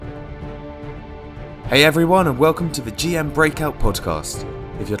Hey everyone, and welcome to the GM Breakout podcast.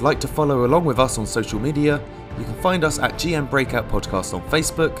 If you'd like to follow along with us on social media, you can find us at GM Breakout Podcast on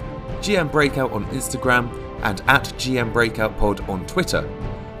Facebook, GM Breakout on Instagram, and at GM Breakout Pod on Twitter.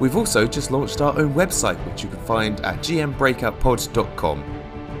 We've also just launched our own website, which you can find at gmbreakoutpod.com.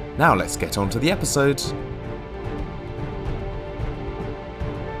 Now let's get on to the episode.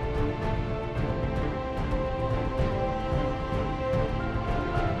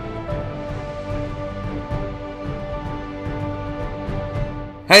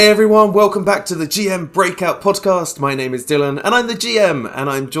 Hey everyone, welcome back to the GM Breakout podcast. My name is Dylan and I'm the GM, and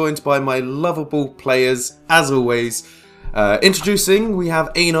I'm joined by my lovable players as always. Introducing, we have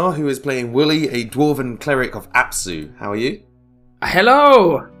Einar, who is playing Wooly, a dwarven cleric of Apsu. How are you?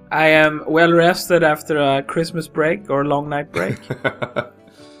 Hello! I am well rested after a Christmas break or long night break.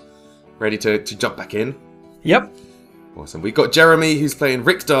 Ready to jump back in? Yep. Awesome. We've got Jeremy, who's playing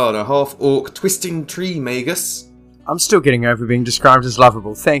Rickdard, a half-orc twisting tree magus. I'm still getting over being described as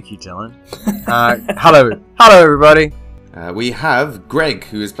lovable. Thank you, Dylan. Hello everybody. We have Greg,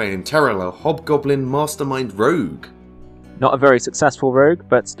 who is playing Terrell, a hobgoblin mastermind rogue. Not a very successful rogue,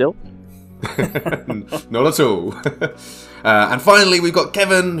 but still. Not at all. And finally, we've got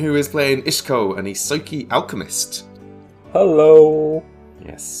Kevin, who is playing Ishko, an Isoki alchemist. Hello.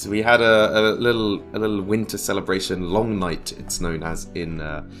 Yes, we had a little winter celebration, Long Night. It's known as in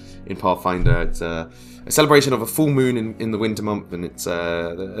Pathfinder. It's a celebration of a full moon in the winter month, and it's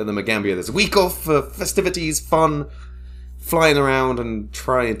the Magambia. There's a week off for festivities, fun, flying around and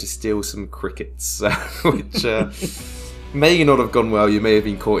trying to steal some crickets, which may not have gone well. You may have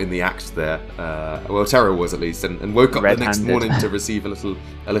been caught in the act there. Well, Terra was at least, and woke up the next morning to receive a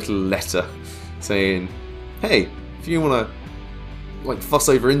little letter saying, "Hey, if you want to fuss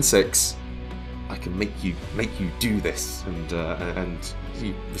over insects, I can make you do this." And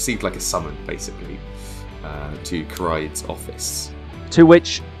he received a summon basically to Karide's office, to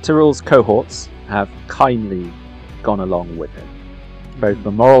which Tyrell's cohorts have kindly gone along with him, both the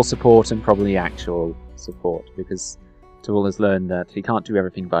moral support and probably actual support, because Tyrell has learned that he can't do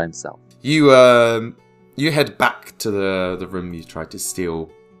everything by himself. You head back to the room you tried to steal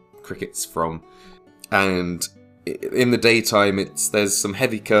crickets from, and in the daytime there's some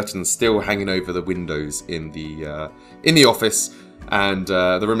heavy curtains still hanging over the windows in the office, and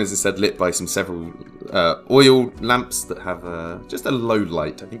the room is instead lit by several oil lamps that have just a low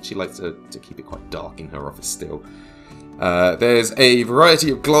light. I think she likes to keep it quite dark in her office still. There's a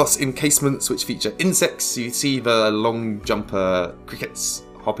variety of glass encasements which feature insects. You see the long jumper crickets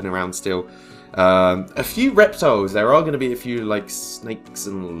hopping around still. A few reptiles. There are going to be a few snakes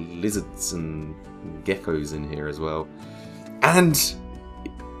and lizards and geckos in here as well. And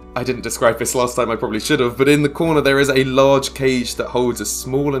I didn't describe this last time, I probably should have, but in the corner there is a large cage that holds a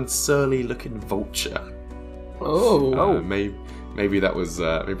small and surly looking vulture. Maybe that was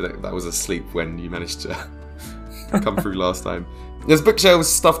asleep when you managed to come through last time. There's bookshelves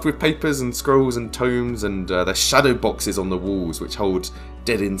stuffed with papers and scrolls and tomes, and there's shadow boxes on the walls which hold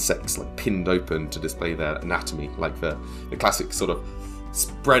dead insects pinned open to display their anatomy, like the classic sort of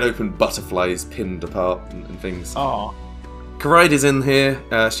spread open butterflies pinned apart and things. Aww. Karide is in here.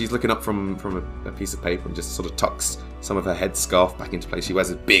 She's looking up from a piece of paper and just sort of tucks some of her headscarf back into place. She wears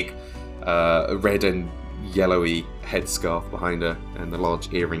a big red and yellowy headscarf behind her and the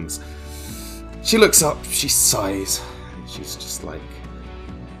large earrings. She looks up, she sighs, and she's just like,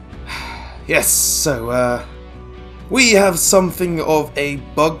 "Yes, so we have something of a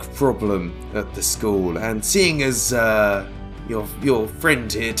bug problem at the school, and seeing as your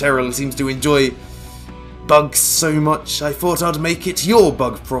friend here, Terrell, seems to enjoy bugs so much, I thought I'd make it your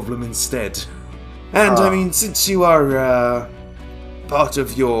bug problem instead. And I mean, since you are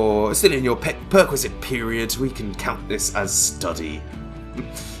still in your perquisite period, we can count this as study."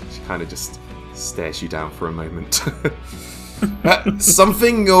 She kind of just stares you down for a moment.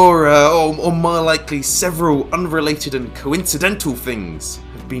 Something, or more likely several unrelated and coincidental things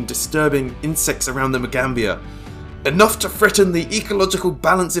have been disturbing insects around the Magambia, enough to threaten the ecological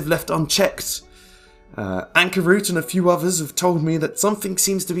balance if left unchecked. Ankerroot and a few others have told me that something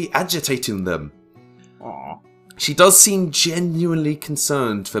seems to be agitating them. Aww. She does seem genuinely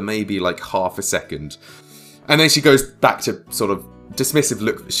concerned for maybe half a second, and then she goes back to sort of dismissive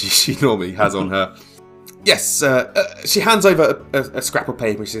look that she normally has on her. Yes, she hands over a scrap of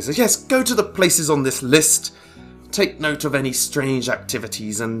paper and she says, "Yes, go to the places on this list, take note of any strange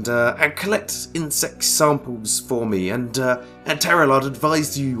activities, and collect insect samples for me, and Terrell, I'd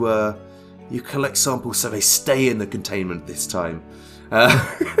advise you collect samples so they stay in the containment this time.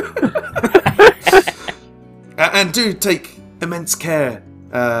 And do take immense care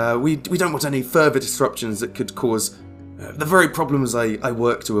We don't want any further disruptions that could cause the very problems I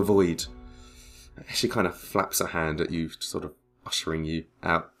work to avoid. She kind of flaps her hand at you, sort of ushering you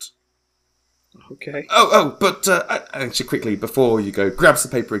out. Okay. But and she quickly, before you go, grabs the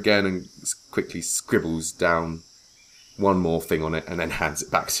paper again and quickly scribbles down one more thing on it and then hands it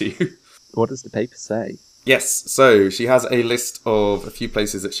back to you. What does the paper say? Yes, so she has a list of a few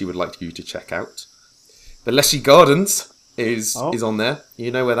places that she would like you to check out. The Leshy Gardens is on there. You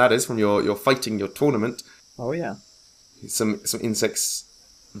know where that is from your fighting your tournament. Oh yeah. Some insects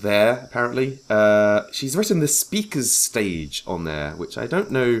there, apparently. She's written the Speaker's Stage on there, which I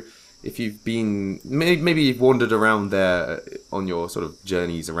don't know if you've been... Maybe you've wandered around there on your sort of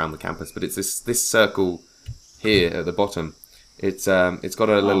journeys around the campus, but it's this circle here at the bottom. It's got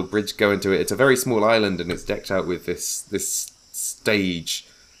a little bridge going to it. It's a very small island, and it's decked out with this stage,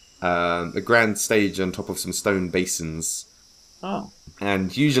 a grand stage on top of some stone basins. Oh.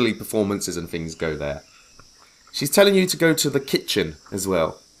 And usually performances and things go there. She's telling you to go to the kitchen as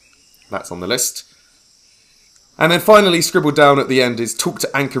well. That's on the list. And then finally, scribbled down at the end is talk to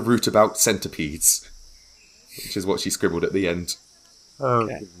Anchor Root about centipedes, which is what she scribbled at the end. Oh,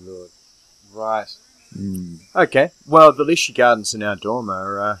 Okay. good lord. Right. Okay. Well, the Lishy Gardens and our dorm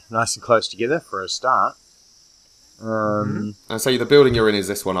are nice and close together for a start. And so the building you're in is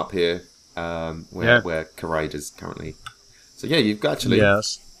this one up here, where Karaid is currently. So yeah, you've got actually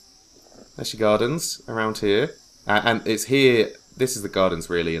Yes. Leshy Gardens around here, and it's here. This is the gardens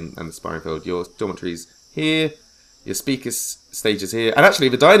really, and the sparring field. Your dormitories here, your speakers stages here, and actually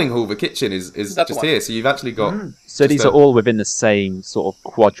the dining hall, the kitchen is just here. So you've actually got. So these are all within the same sort of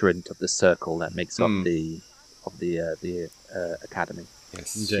quadrant of the circle that makes up the academy.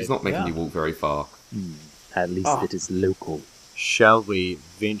 Yes, Indeed. she's not making you walk very far. At least it is local. Shall we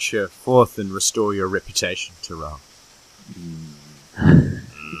venture forth and restore your reputation, Tyrell?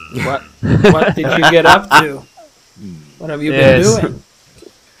 What did you get up to? What have you been doing?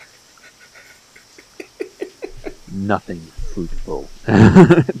 Nothing fruitful.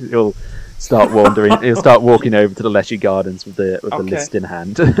 He'll start wandering. He'll start walking over to the Leshy Gardens with the list in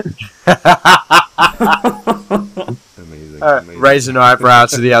hand. Amazing. Raise an eyebrow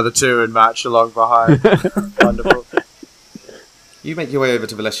to the other two and march along behind. Wonderful. You make your way over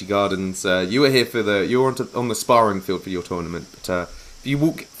to the Leshy Gardens. You were here for you're on the sparring field for your tournament, but if you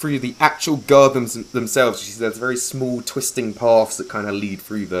walk through the actual gardens themselves, you see there's very small twisting paths that kind of lead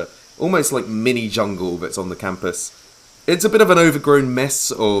through the almost like mini jungle that's on the campus. It's a bit of an overgrown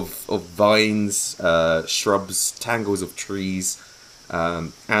mess of vines, shrubs, tangles of trees,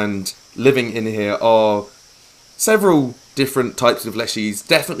 and living in here are several different types of leshies,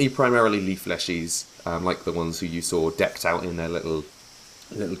 definitely primarily leaf leshies, like the ones who you saw decked out in their little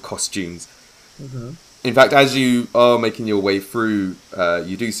costumes. In fact, as you are making your way through,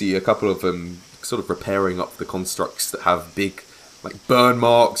 you do see a couple of them sort of repairing up the constructs that have big like burn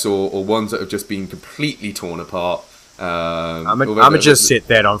marks or ones that have just been completely torn apart. I'm gonna just set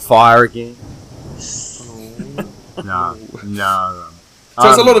that on fire again. No. So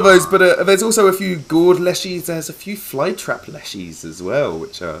there's a lot of those, but there's also a few gourd leshies. There's a few flytrap leshies as well,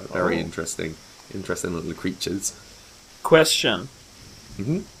 which are very interesting little creatures. Question.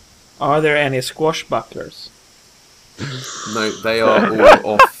 Are there any squashbucklers? No, they are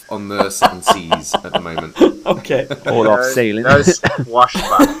all off on the seven seas at the moment. Okay. All off sailing. No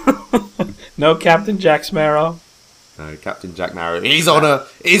swashbuckler. No Captain Jack Sparrow. No, Captain Jack Marrow. He's on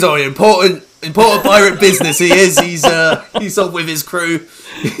important pirate business. He is. He's off with his crew.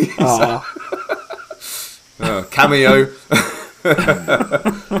 Cameo.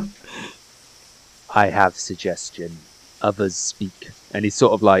 I have suggestion. Others speak, and he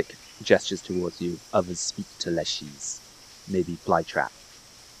sort of like gestures towards you. Others speak to leshies. Maybe flytrap.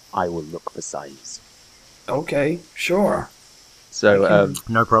 I will look for signs. Okay, sure. So,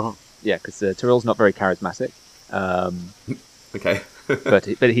 No problem. yeah, because Tyrell's not very charismatic. Okay. but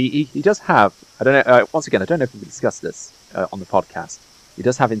he does have. I don't know. Once again, I don't know if we can discuss this on the podcast. He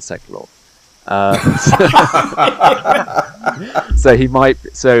does have insect lore. So he might.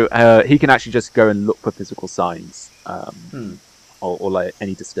 So he can actually just go and look for physical signs, or like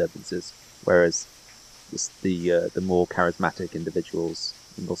any disturbances. Whereas the more charismatic individuals,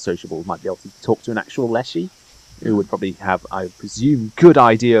 the more sociable, might be able to talk to an actual leshy, who would probably have, I presume, good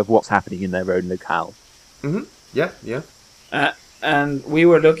idea of what's happening in their own locale. Yeah. And we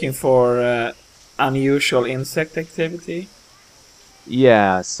were looking for unusual insect activity.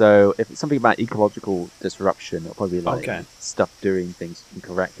 Yeah, so if it's something about ecological disruption, it'll probably be like stuff doing things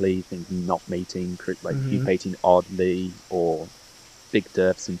incorrectly, things not mating, like pupating oddly, or big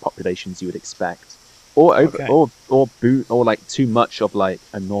dearths in populations you would expect. Okay. or boot or like too much of like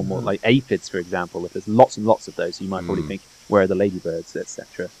a normal like aphids, for example. If there's lots and lots of those, you might probably think where are the ladybirds,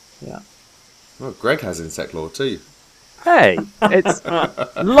 etc. Well, Greg has insect lore too. Hey, it's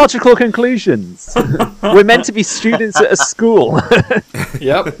logical conclusions. We're meant to be students at a school.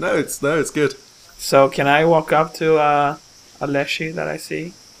 Yep. No, it's good. So can I walk up to a Leshy that I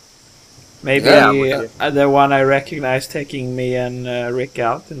see? Maybe Yeah, I'm with the one I recognize taking me and Rick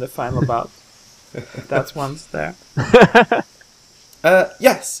out in the final bout. That's one's there.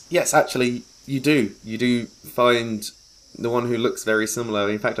 Yes, actually, you do. You do find the one who looks very similar.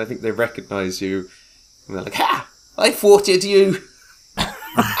 In fact, I think they recognise you. And they're like, "Ha! I thwarted you."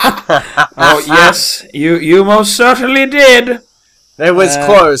 Oh yes, you most certainly did. It was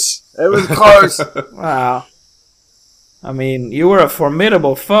close. It was close. Wow. I mean, you were a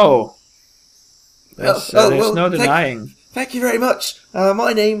formidable foe. There's no denying. Thank you very much.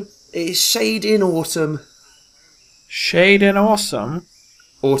 My name is Shade in Autumn. Shade and Awesome.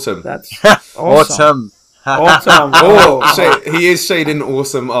 Autumn. That's awesome. Autumn. Autumn. Oh. He is Shade in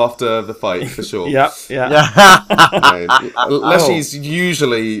Awesome after the fight, for sure. Yeah. Leshies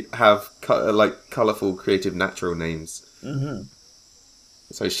usually have colourful, creative, natural names. Mm-hmm.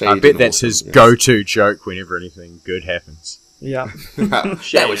 So Shade I bet in that's Autumn, his yes. go-to joke whenever anything good happens. Yeah.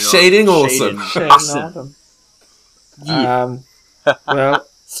 That was Shading Awesome. Shade and Autumn. Well,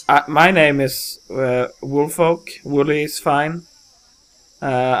 my name is Woolfolk. Woolly is fine.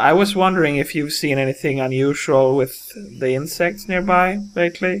 I was wondering if you've seen anything unusual with the insects nearby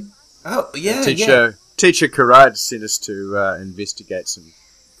lately. Oh, yeah, Teacher Karad sent us to investigate some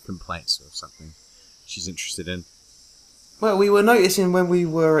complaints or something she's interested in. Well, we were noticing when we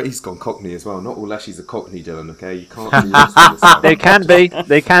were... He's gone Cockney as well. Not all Leshies are Cockney, Dylan, okay? You can't do this all the time.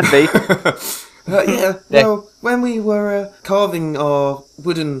 They can be. Yeah, well, when we were carving our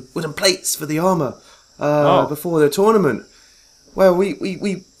wooden plates for the armour before the tournament, well,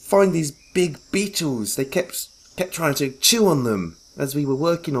 we find these big beetles. They kept trying to chew on them as we were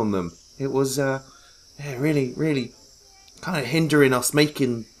working on them. It was really, really kind of hindering us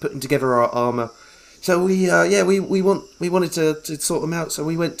putting together our armour. So we wanted to sort them out. So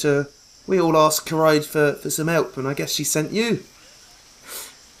we all asked Karide for some help, and I guess she sent you.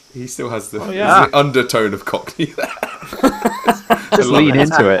 He still has the undertone of Cockney there. Just lean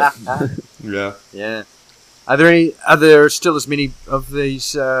into it. Yeah. Yeah. Are there still as many of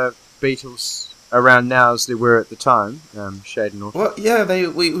these beetles around now as there were at the time? Shade and Autumn. Well, yeah,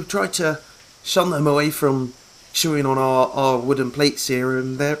 we tried to shun them away from chewing on our wooden plates here,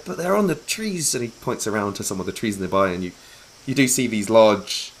 but they're on the trees. And he points around to some of the trees nearby, and you do see these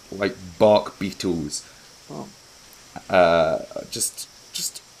large like bark beetles, just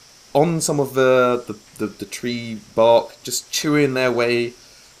on some of the tree bark, just chewing their way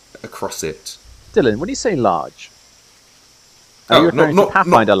across it. Dylan, when you say large, are you referring not to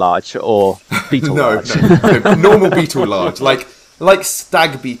Pathfinder large or beetle large? No, normal beetle large, like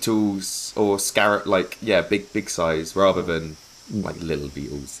stag beetles or scarab, big size, rather than like little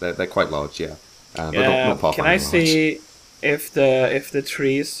beetles. They're quite large, yeah. But not Pathfinder can I large. see if the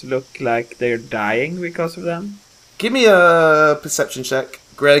trees look like they're dying because of them? Give me a perception check,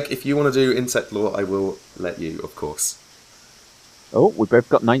 Greg. If you want to do insect lore, I will let you, of course. Oh, we both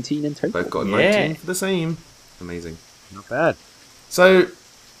got 19 in total. Both got 19 for the same. Amazing. Not bad. So,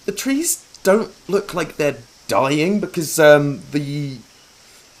 the trees don't look like they're dying because the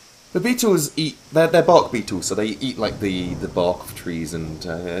beetles eat... They're bark beetles, so they eat like the bark of trees, and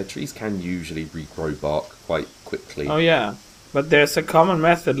trees can usually regrow bark quite quickly. Oh yeah, but there's a common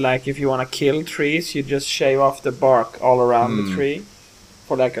method, like if you want to kill trees, you just shave off the bark all around the tree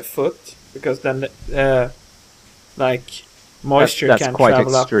for like a foot, because then moisture that's can quite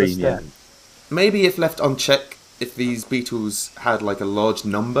travel extreme, up the stem. yeah. Maybe if left unchecked, if these beetles had like a large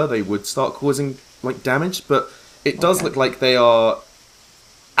number, they would start causing like damage, but it does look like they are,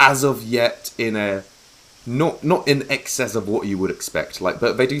 as of yet, in a not in excess of what you would expect.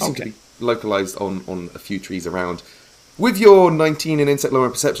 But they do seem to be localized on a few trees around. With your 19 in insect lore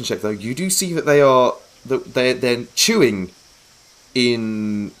and perception check, though, you do see that they're chewing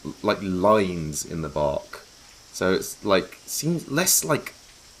in like lines in the bark. So it's like seems less like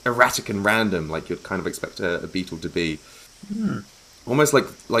erratic and random, like you'd kind of expect a beetle to be. Almost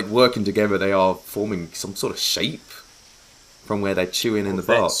like working together, they are forming some sort of shape from where they're chewing in the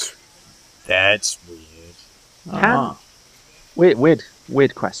bark. That's weird.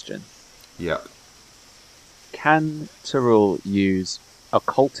 Weird question. Yeah. Can Tyrrell use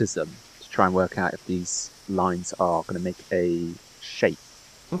occultism to try and work out if these lines are going to make a shape?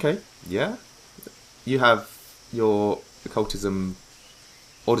 Okay. Yeah. You have your occultism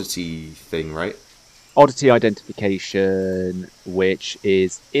oddity thing, right? oddity identification, which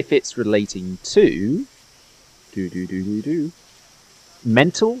is if it's relating to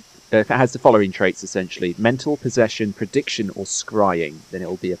mental. If it has the following traits, essentially mental, possession, prediction, or scrying, then it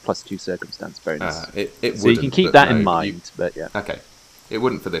will be a +2 circumstance bonus. It so you can keep that in mind. But yeah, okay, it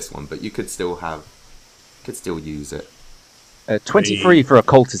wouldn't for this one, but you could still use it. 23 for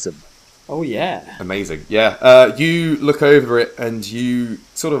occultism. Oh yeah. Amazing. Yeah. You look over it and you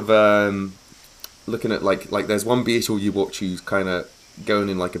sort of looking at like there's one beetle you watch who's kind of going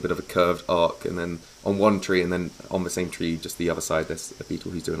in like a bit of a curved arc, and then on one tree, and then on the same tree, just the other side, there's a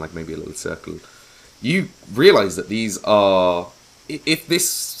beetle who's doing like maybe a little circle. You realise that these are, if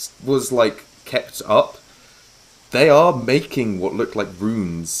this was like kept up, they are making what look like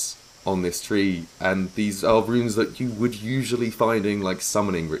runes on this tree, and these are runes that you would usually find in like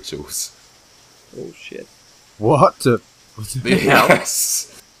summoning rituals. Oh shit. What the hell?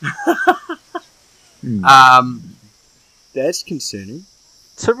 Yes. That's concerning.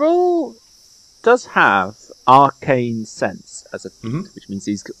 Tyrell does have arcane sense as a feat, which means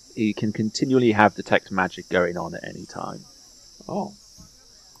he can continually have detect magic going on at any time. Oh.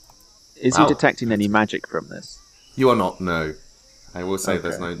 Is he detecting any magic from this? You are not. No, I will say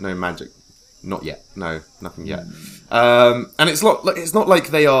there's no magic. Not yet. No, nothing yet. And it's not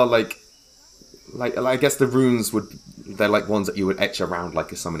like they are like I guess the runes they're like ones that you would etch around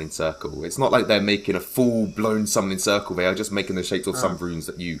like a summoning circle. It's not like they're making a full-blown summoning circle. They are just making the shapes of some runes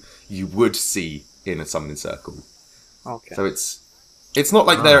that you would see in a summoning circle. Okay. So it's not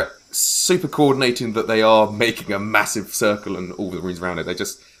like they're super coordinating that they are making a massive circle and all the runes around it.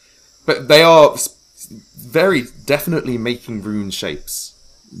 But they are very definitely making rune shapes.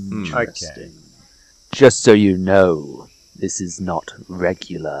 Okay. Just so you know, this is not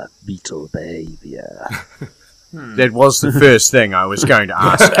regular beetle behavior. That was the first thing I was going to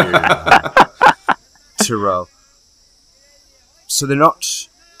ask you, Tyrell. So they're not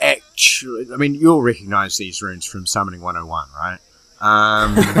actually... I mean, you'll recognise these runes from Summoning 101, right?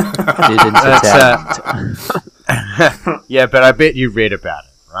 Didn't attempt. Yeah, but I bet you read about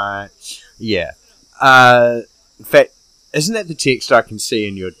it, right? Yeah. In fact, isn't that the text I can see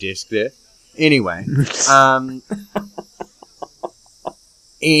in your desk there? Anyway.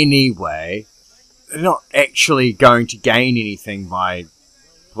 Anyway, they're not actually going to gain anything by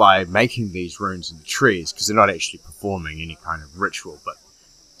making these runes in the trees, because they're not actually performing any kind of ritual, but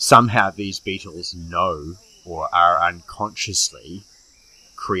somehow these beetles know or are unconsciously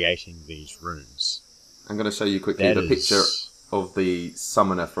creating these runes. I'm going to show you quickly the picture of the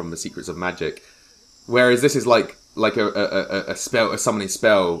summoner from The Secrets of Magic, whereas this is like a spell, a summoning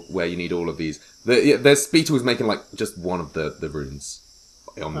spell where you need all of these. There's beetles making like just one of the runes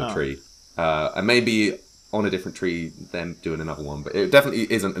on the tree, and maybe on a different tree them doing another one, but it definitely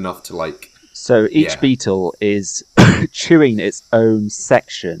isn't enough to like... So each beetle is chewing its own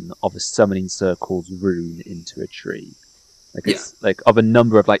section of a summoning circle's rune into a tree. Like it's like of a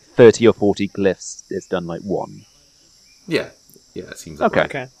number of like 30 or 40 glyphs, it's done like one. Yeah, it seems like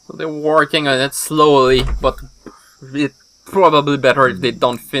Okay. So they're working on it slowly, but it's probably better if they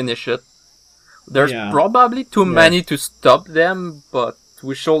don't finish it. There's probably too many to stop them, but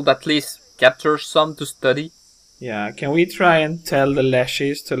we should at least capture some to study. Yeah, can we try and tell the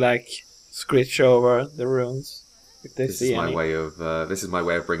Leshies to like scritch over the runes if they see any? This is my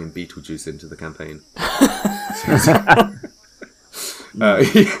way of bringing Beetlejuice into the campaign.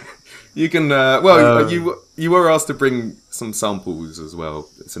 You can you were asked to bring some samples as well,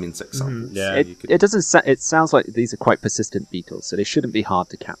 some insect samples. Yeah, it doesn't. It sounds like these are quite persistent beetles, so they shouldn't be hard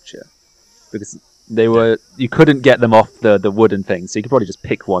to capture because they were. You couldn't get them off the wooden thing, so you could probably just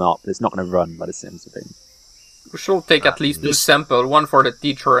pick one up. It's not going to run by the sounds of thing. We should take at least 2 samples, one for the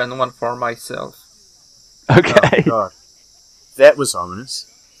teacher and one for myself. Okay. Oh, God. That was ominous.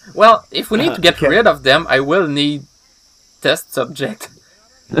 Well, if we need to get rid of them, I will need test subject.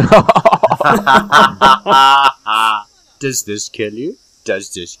 Does this kill you? Does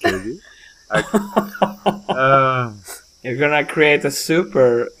this kill you? You're gonna create a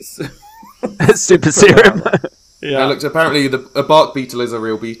super serum. Yeah. Now, look, apparently a bark beetle is a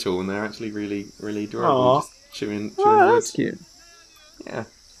real beetle, and they're actually really, really adorable. Just chewing wood. That's cute. Yeah.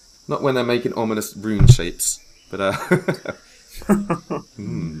 Not when they're making ominous rune shapes, but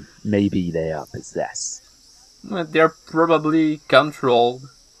Maybe they are possessed. They're probably controlled.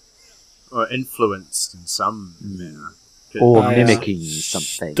 Or influenced in some manner. Or mimicking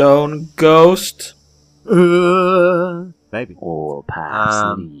something. Stone ghost. Maybe. Or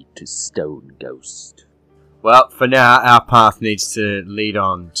perhaps lead to Stone Ghost. Well, for now, our path needs to lead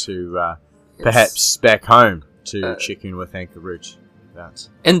on to perhaps back home to check in with Anchor Root. that.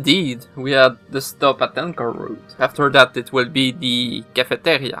 Indeed, we had the stop at Anchor Root. After that, it will be the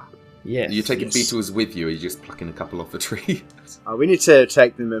cafeteria. Yes. Are you taking Yes. beetles with you, or are you just plucking a couple off the tree? We need to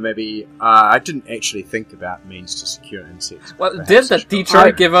take them and maybe... I didn't actually think about means to secure insects. Well, Perhaps did the I should teacher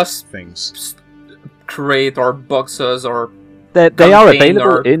try give us things? crate or boxes or... They are Contain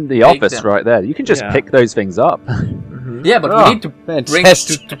available or in the take office them. right there. You can just Yeah. pick those things up. Mhm. Yeah, but Oh, we need to bring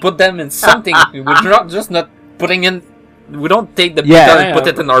fantastic. to put them in something. We're not just not putting in. We don't take the Yeah. beetle and put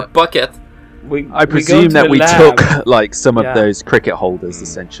it in our bucket. I go presume to that the we lab. took like some of Yeah. those cricket holders,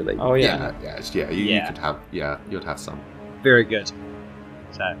 essentially. Oh yeah. You Yeah. could have. Yeah, you'd have some. Very good.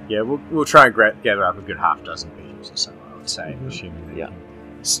 So, yeah, we'll try and gather up a good half dozen beetles or so, I would say, assuming that Yeah. you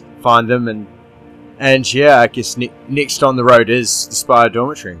can find them. And yeah, I guess next on the road is the Spire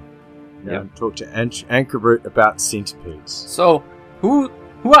Dormitory. Yeah. Talk to Anchor Root about centipedes. So, who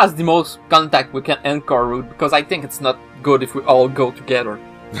has the most contact with Anchor Root? Because I think it's not good if we all go together.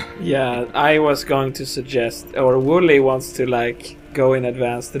 Yeah, I was going to suggest, or Wooly wants to like go in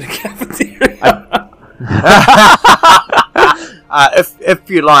advance to the cafeteria. If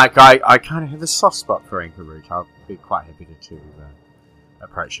you like, I kind of have a soft spot for Anchor Root. I'll be quite happy to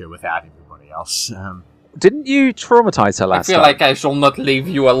approach her without everybody else. Didn't you traumatize her I last feel time? like I shall not leave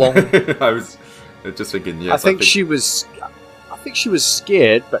you alone. I was just thinking. Yes, I think she was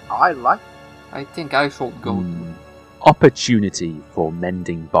scared, but I like. I think I shall go. Opportunity for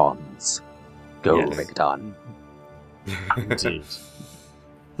mending bonds. Go, Yes. Rickton. Indeed.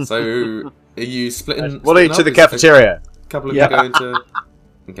 So, are you splitting? We'll eat splitting to up? the Is cafeteria. A couple of Yeah. you going to.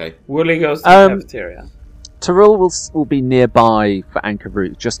 Okay. Wooly goes to the cafeteria. Tyrell will be nearby for Anchor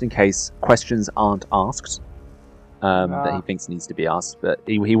Root just in case questions aren't asked that he thinks needs to be asked, but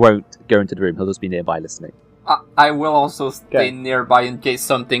he won't go into the room. He'll just be nearby listening. I will also stay Okay. nearby in case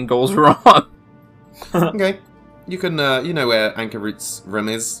something goes wrong. Okay. You can. You know where Anchor Root's room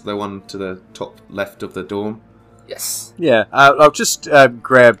is, the one to the top left of the dorm. Yes. Yeah, I'll just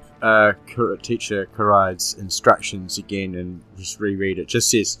grab Teacher Karide's instructions again and just reread it. Just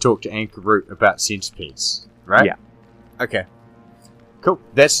says talk to Anchor Root about centipedes, right? Yeah. Okay. Cool.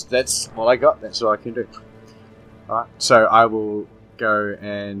 That's all I got. That's all I can do. Alright, so I will go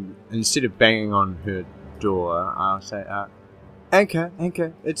and instead of banging on her door, I'll say, Anchor,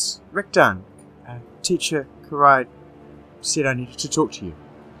 it's Rickton. Teacher Karide said I needed to talk to you.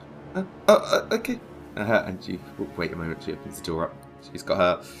 Okay. And she. Wait a moment. She opens the door up. She's got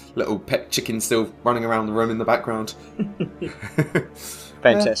her little pet chicken still running around the room in the background.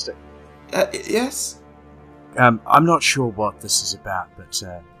 Fantastic. Yes. I'm not sure what this is about, but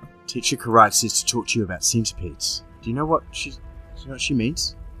Teacher Karide says to talk to you about centipedes. Do you know what she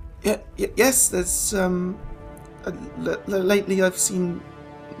means? Yes. There's lately I've seen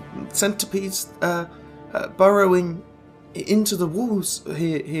centipedes burrowing into the walls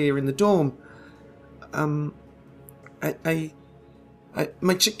here in the dorm.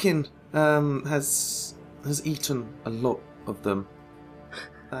 My chicken has eaten a lot of them.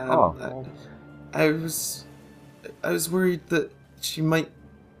 I was worried that she might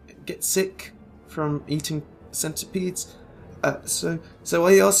get sick from eating centipedes. So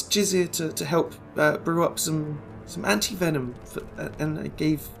I asked Jizir to help brew up some anti-venom, and I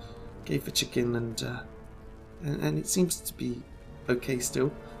gave the chicken, and it seems to be okay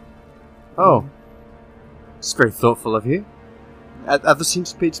still. Oh, it's very thoughtful of you. Are the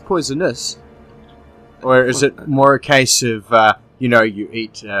centipedes poisonous, or is it more a case of you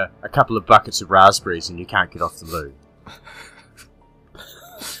eat a couple of buckets of raspberries and you can't get off the loo?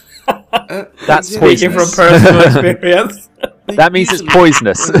 That's Speaking from poisonous. personal experience. That means it's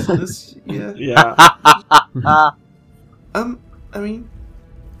poisonous. Yeah. Yeah. I mean,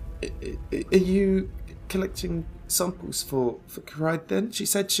 are you collecting samples for Karide then? She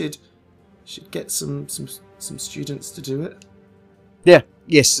said she'd get some students to do it. Yeah.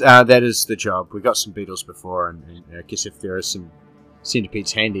 Yes, that is the job. We got some beetles before, and I guess if there are some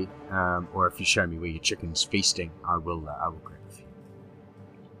centipedes handy, or if you show me where your chicken's feasting, I will grab a few.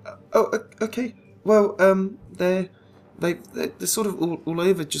 Okay. Well, they're sort of all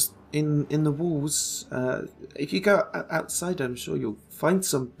over, just in the walls. If you go outside, I'm sure you'll find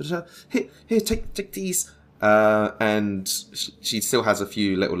some. But here, take these. And she still has a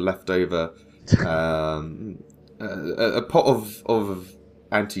few little leftover. A pot of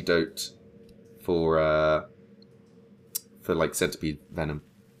antidote for like centipede venom.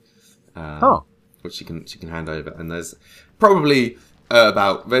 Which she can hand over, and there's probably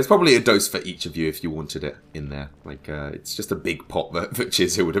a dose for each of you if you wanted it in there. Like it's just a big pot that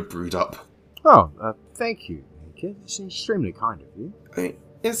Jizir would have brewed up. Oh, thank you. Okay, that's extremely kind of you. I mean,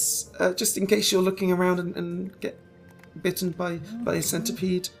 yes, just in case you're looking around and get bitten by a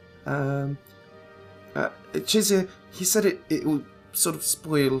centipede. Chizia, he said it will sort of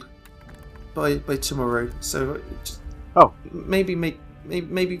spoil by tomorrow, so just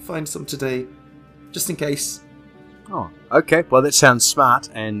maybe find some today, just in case. Oh, okay. Well, that sounds smart,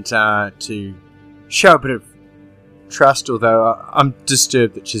 and to show a bit of trust, although I'm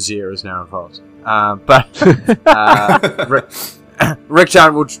disturbed that Chizia is now involved. But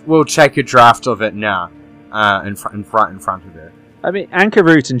Rickdown will take a draft of it now, in front of her. I mean,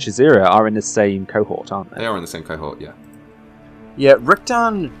 Ankerroot and Chizira are in the same cohort, aren't they? They are in the same cohort, yeah. Yeah,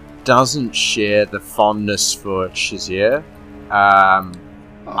 Rickdown doesn't share the fondness for Chizir. I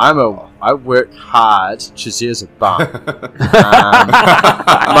work hard. Chizir's a bum.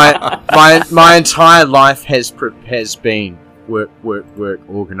 My entire life has been work,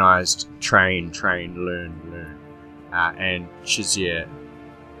 organised, train, learn. And Chizir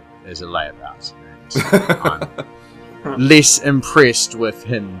is a layabout. I'm less impressed with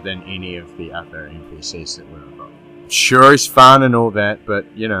him than any of the other NPCs that were involved. Sure, he's fun and all that, but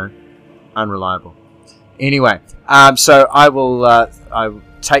unreliable. Anyway, so I will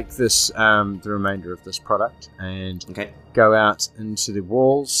take this the remainder of this product and go out into the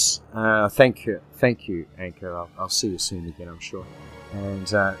walls. Thank you, Anchor. I'll see you soon again, I'm sure. And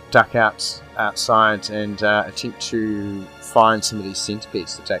duck outside and attempt to find some of these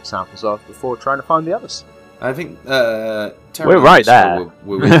centipedes to take samples of before trying to find the others. I think we're right there.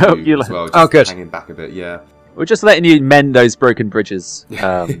 We're with you as well. Oh, good. Hanging back a bit, yeah. We're just letting you mend those broken bridges.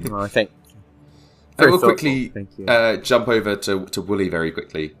 Well, I think. I will quickly jump over to Wooly very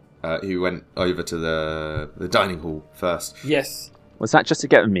quickly, who went over to the dining hall first. Yes. Was that just to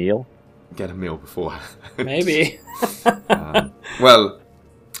get a meal? Get a meal before. Maybe. Well,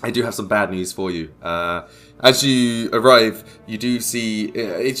 I do have some bad news for you. As you arrive, you do see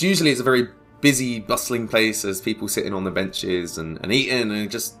it's a very busy, bustling place as people sitting on the benches and eating and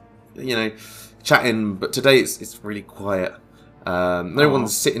just chatting. But today it's really quiet. No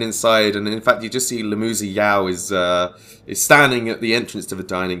one's sitting inside, and in fact, you just see Lamuzi Yao is standing at the entrance to the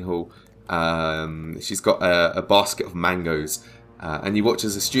dining hall. She's got a basket of mangoes, and you watch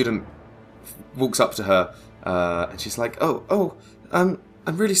as a student walks up to her, and she's like, I'm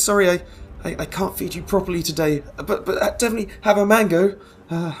really sorry, I can't feed you properly today, but definitely have a mango.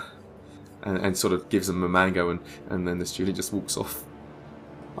 And sort of gives them a mango, and then the student just walks off.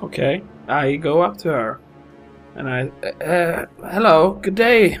 Okay, I go up to her, and I, hello, good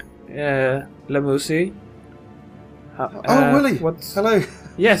day, Lamuzi. Willie, hello.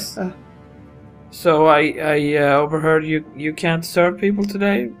 Yes. So I overheard you can't serve people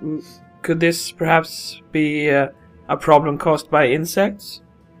today. Could this perhaps be a problem caused by insects?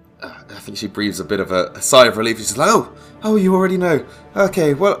 I think she breathes a bit of a sigh of relief. She's like, oh, you already know.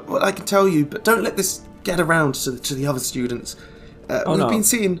 Okay, well, I can tell you, but don't let this get around to the other students. We've been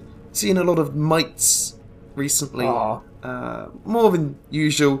seeing a lot of mites recently. More than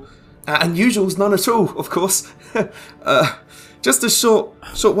usual. And usual's none at all, of course. Just a short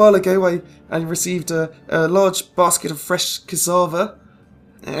while ago, I received a large basket of fresh cassava.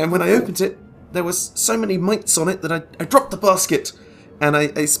 And when I opened it, there was so many mites on it that I dropped the basket. And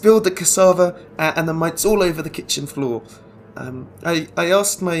I spilled the cassava and the mites all over the kitchen floor. I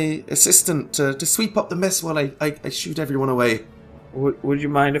asked my assistant to sweep up the mess while I shooed everyone away. Would you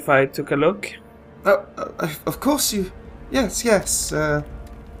mind if I took a look? Of course you... Yes.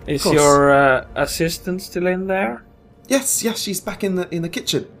 Is your assistant still in there? Yes, she's back in the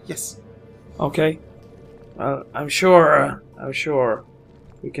kitchen. Yes. Okay. Well, I'm sure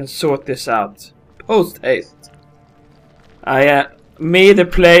we can sort this out. Post haste. Me, the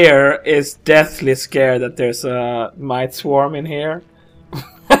player, is deathly scared that there's a mite swarm in here.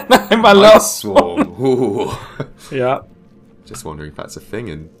 I'm alone. Mite swarm. Ooh. Yeah. Just wondering if that's a thing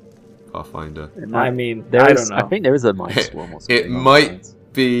in Pathfinder. I mean, I don't know. I think there is a mite swarm or something. It might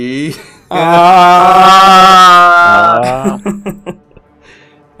be.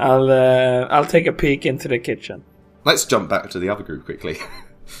 I'll take a peek into the kitchen. Let's jump back to the other group quickly.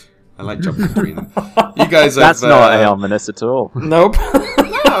 I like jumping between them. You guys have... That's not ominous at all. Nope. No,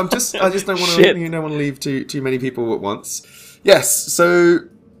 I just don't want to leave too many people at once. Yes, so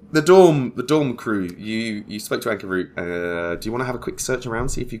the dorm crew. You spoke to Ankerroot. Do you want to have a quick search around,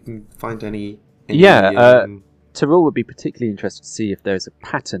 see if you can find any? Tyrell would be particularly interested to see if there's a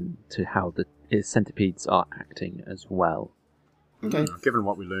pattern to how the centipedes are acting as well. Okay. Given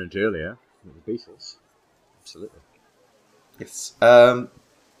what we learned earlier with the beetles, absolutely. Yes.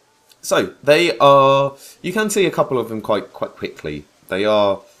 So they are. You can see a couple of them quite quickly. They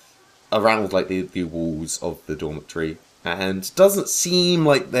are around like the walls of the dormitory, and doesn't seem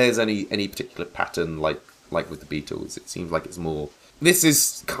like there's any particular pattern like like with the beetles. It seems like it's more... This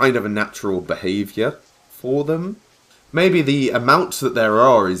is kind of a natural behaviour for them. Maybe the amount that there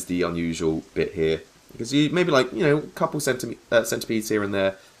are is the unusual bit here. Because you maybe like, you know, a couple centipedes here and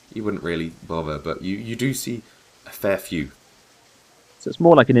there, you wouldn't really bother. But you do see a fair few. So it's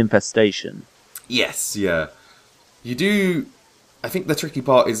more like an infestation. Yes, yeah. You do... I think the tricky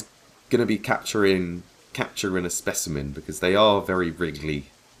part is going to be capturing a specimen, because they are very wriggly,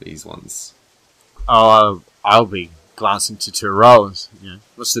 these ones. Oh, I'll be glancing to Tyrell. You know,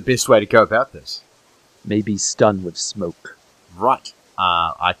 what's the best way to go about this? Maybe stun with smoke. Right.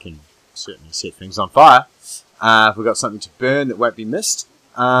 I can certainly set things on fire. If we've got something to burn that won't be missed.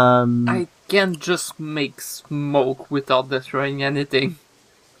 I can just make smoke without destroying anything.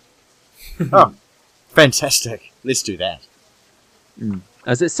 Oh, fantastic. Let's do that.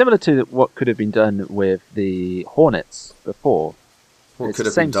 As it's similar to what could have been done with the Hornets before. What It's could the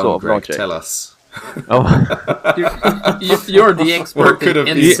have been same done, sort of Greg? logic. Tell us. Oh, You're the expert could have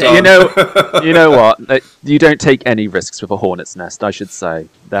in been insects. done. you know what? You don't take any risks with a hornet's nest. I should say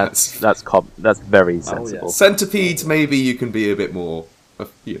that's very sensible. Centipedes, maybe you can be a bit more,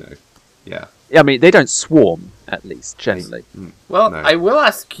 you know, yeah. Yeah, I mean they don't swarm at least generally. Well, No. I will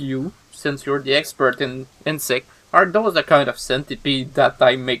ask you, since you're the expert in insect, are those the kind of centipede that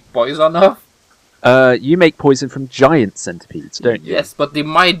I make poison of? You make poison from giant centipedes, don't you? Yes, but they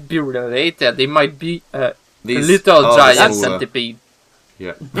might be related. They might be a These little are giant smaller. centipede.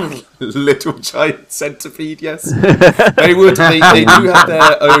 Yeah. Little giant centipede, yes. They would. They do have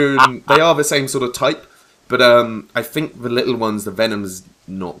their own. They are the same sort of type, but I think the little ones, the venom's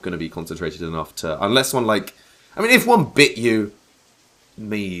not going to be concentrated enough to. Unless one like, I mean, if one bit you,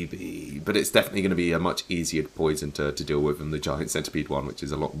 maybe, but it's definitely going to be a much easier poison to deal with than the giant centipede one, which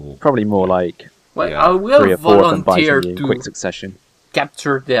is a lot more. Probably more like Well, Yeah. I will 3 or 4 of them biting volunteer you in to quick succession.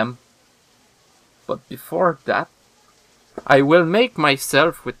 capture them. But before that, I will make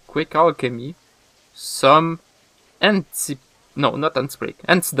myself with quick alchemy some antidote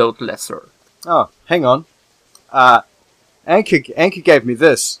lesser. Oh, hang on. Anka gave me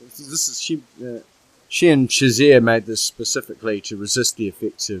this. This is she and Shazir made this specifically to resist the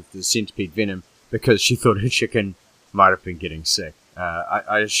effects of the centipede venom because she thought her chicken might have been getting sick.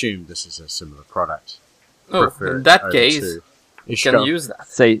 I assume this is a similar product. Oh, Prefer in that over case, to you can Ishko. use that.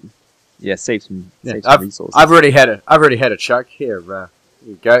 Save some resources. I've already had a chug here. Here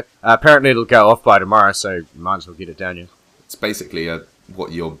you go. Apparently it'll go off by tomorrow, so you might as well get it down here. It's basically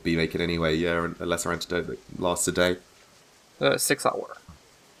what you'll be making anyway. Yeah, a lesser antidote that lasts a day. 6 hour.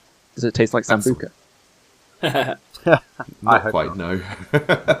 Does it taste like sambuca? Not hope quite. not.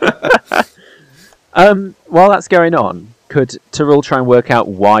 No. While that's going on, could Tyrell try and work out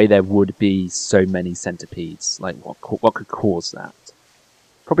why there would be so many centipedes? Like, what could cause that?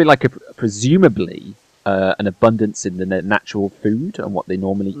 Probably like presumably an abundance in the natural food and what they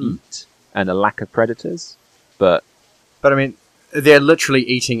normally eat, and a lack of predators. But I mean, they're literally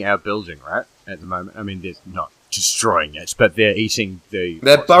eating our building, right? At the moment. I mean, they're not destroying it, but they're eating the...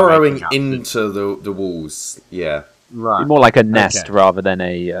 They're what's burrowing making up into the walls. Yeah. Right. more like a nest Okay. rather than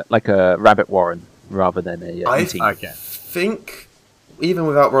like a rabbit warren rather than a I eating. Okay. think, even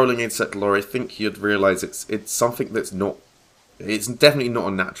without rolling insect lore, I think you'd realise it's something that's not. It's definitely not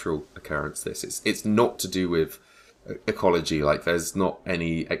a natural occurrence. It's not to do with ecology. Like there's not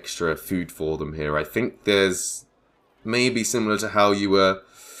any extra food for them here. I think there's maybe similar to how you were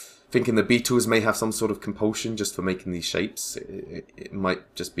thinking the beetles may have some sort of compulsion just for making these shapes. It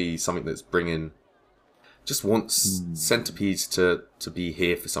might just be something that's bringing. Just wants centipedes to be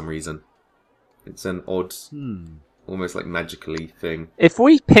here for some reason. It's an odd, almost like magically thing. If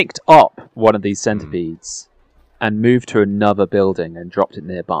we picked up one of these centipedes and moved to another building and dropped it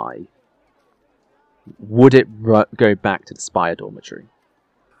nearby, would it go back to the spire dormitory?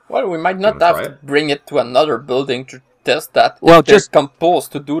 Well, we might not Wanna have try to it? bring it to another building to test that. Well, if they're just-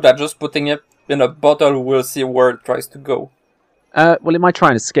 composed to do that. Just putting it in a bottle, we'll see where it tries to go. Well, it might try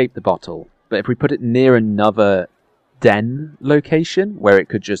and escape the bottle, but if we put it near another den location where it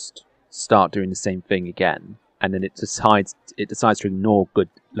could just start doing the same thing again, and then it decides to ignore good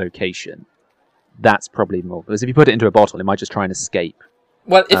location, that's probably more. Because if you put it into a bottle, it might just try and escape.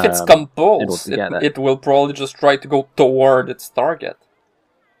 Well, if it's in composed, order to get it will probably just try to go toward its target.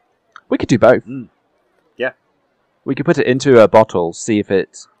 We could do both. Yeah. We could put it into a bottle, see if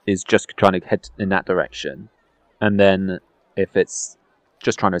it is just trying to head in that direction, and then if it's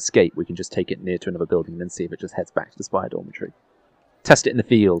just trying to escape, we can just take it near to another building and then see if it just heads back to the spire dormitory. Test it in the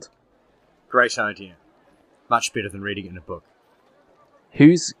field. Great idea. Much better than reading it in a book.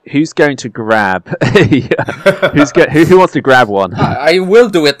 Who's going to grab? Who wants to grab one? I will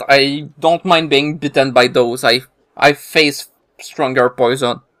do it. I don't mind being bitten by those. I face stronger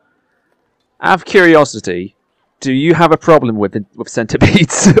poison. Out of curiosity, do you have a problem with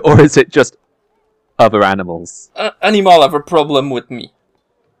centipedes, or is it just other animals? Animal have a problem with me.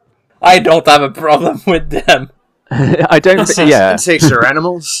 I don't have a problem with them. I don't think... Yeah. Insects are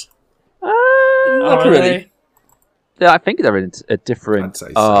animals? Not really. Yeah, I think they're in a different I'd say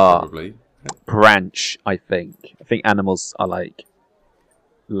so, probably. branch, I think. I think animals are like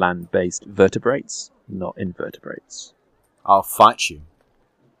land-based vertebrates, not invertebrates. I'll fight you.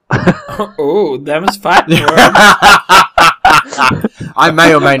 Oh, them's fight word. I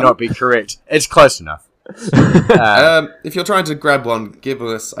may or may not be correct. It's close enough. If you're trying to grab one, give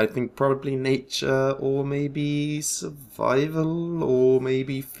us, I think, probably nature, or maybe survival, or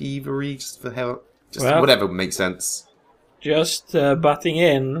maybe thievery, just for help. Just whatever makes sense. Just butting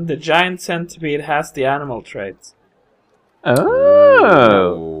in, the giant centipede has the animal traits.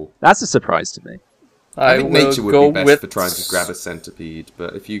 Oh, that's a surprise to me. I think nature would be best for trying to grab a centipede,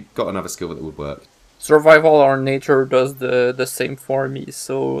 but if you got another skill that would work. Survival or nature does the same for me,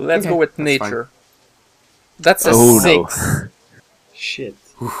 so let's go with nature. Fine. That's a 6. No. Shit.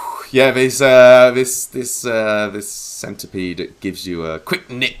 Yeah, this centipede gives you a quick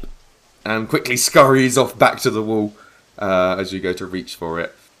nip and quickly scurries off back to the wall as you go to reach for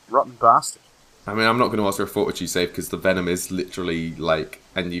it. Rotten bastard. I mean, I'm not going to ask for a fortitude save because the venom is literally like,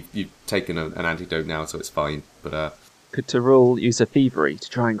 and you've taken an antidote now, so it's fine. But could Tyrell use a thievery to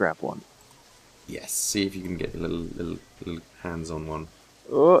try and grab one? Yes, see if you can get your little hands on one.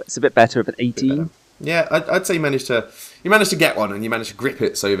 Oh, it's a bit better with an 18. Yeah, I'd say you managed to get one, and you managed to grip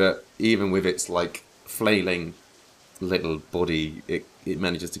it so that even with its like flailing little body, it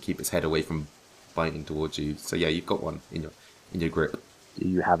manages to keep its head away from biting towards you. So yeah, you've got one in your grip. Do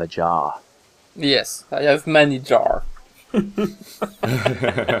you have a jar? Yes, I have many jar.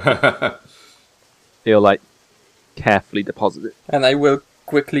 He'll like carefully deposit it. And I will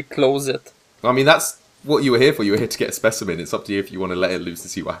quickly close it. I mean, that's what you were here for. You were here to get a specimen. It's up to you if you want to let it loose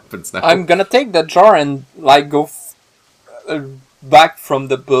and see what happens now. I'm gonna take the jar and like go back from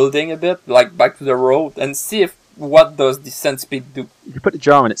the building a bit, like back to the road, and see if what does the centipede do. You put the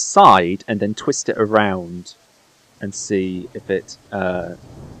jar on its side and then twist it around and see if it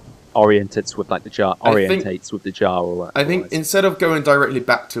orientates with like the jar. Orientates with the jar or. I think instead of going directly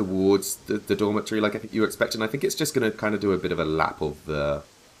back towards the dormitory, like I think you were expecting, I think it's just going to kind of do a bit of a lap of the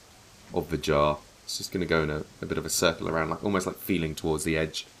jar. It's just going to go in a bit of a circle around, like almost like feeling towards the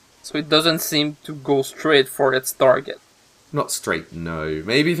edge. So it doesn't seem to go straight for its target. Not straight, no.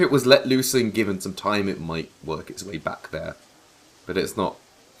 Maybe if it was let loose and given some time, it might work its way back there. But it's not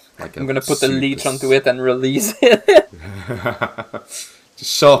like I'm going to put a leech onto it and release it.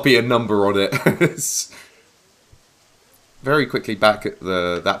 Just Sharpie a number on it. Very quickly back at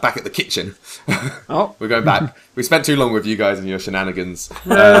the kitchen. Oh, we're going back. We spent too long with you guys and your shenanigans.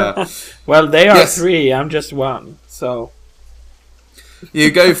 Well, they are 3. I'm just 1. So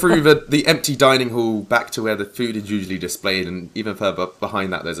you go through the empty dining hall back to where the food is usually displayed, and even further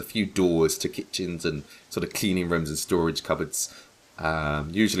behind that, there's a few doors to kitchens and sort of cleaning rooms and storage cupboards.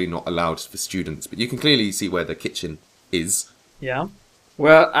 Usually not allowed for students, but you can clearly see where the kitchen is. Yeah.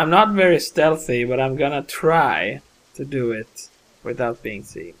 Well, I'm not very stealthy, but I'm gonna try to do it without being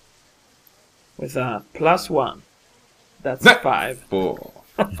seen. With a +1. That's 5. 4.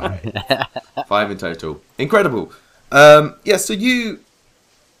 5 in total. Incredible. So you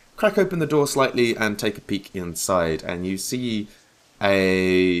crack open the door slightly and take a peek inside, and you see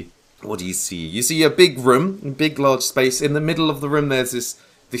what do you see? You see a big room, a big large space. In the middle of the room there's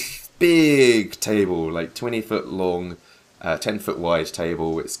this big table, like 20-foot long, 10-foot wide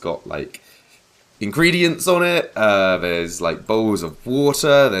table. It's got like ingredients on it. There's like bowls of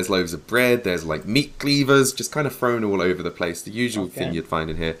water, there's loaves of bread, there's like meat cleavers just kind of thrown all over the place. The usual thing you'd find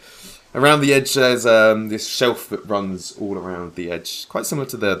in here. Around the edge there's this shelf that runs all around the edge, quite similar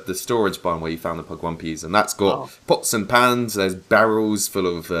to the storage barn where you found the Pugwumpies, and that's got pots and pans. There's barrels full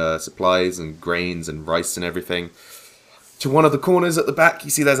of supplies and grains and rice and everything. To one of the corners at the back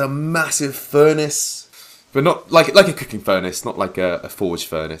you see there's a massive furnace, but not like a cooking furnace, not like a forge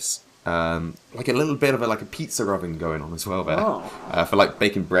furnace. Like a little bit of a pizza oven going on as well there, for like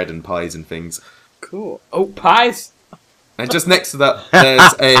baking bread and pies and things. Cool. Oh, pies! And just next to that,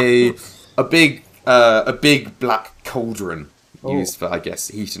 there's a big black cauldron used for, I guess,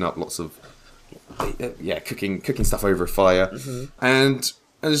 heating up lots of cooking stuff over a fire. Mm-hmm. And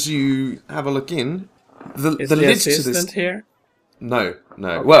as you have a look in, the lid to this here? No.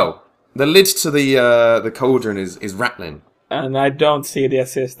 Okay. Well, the lid to the cauldron is rattling. And I don't see the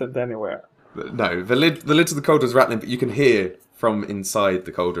assistant anywhere. No, the lid to the cauldron's rattling, but you can hear from inside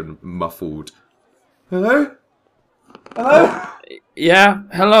the cauldron muffled. Hello? Hello? Yeah,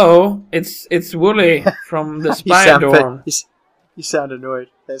 hello. It's Wooly from the spy dorm. You sound annoyed.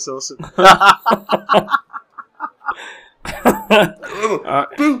 That's awesome.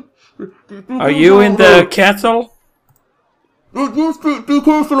 Are you in the kettle? Be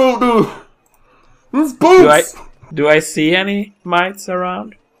careful out there. There's boats. Do I see any mites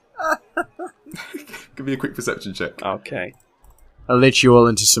around? Give me a quick perception check. Okay. I'll let you all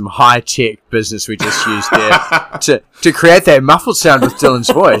into some high-tech business we just used there to create that muffled sound with Dylan's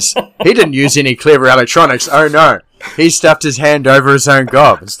voice. He didn't use any clever electronics. Oh no. He stuffed his hand over his own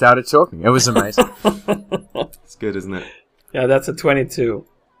gob and started talking. It was amazing. It's good, isn't it? Yeah, that's a 22.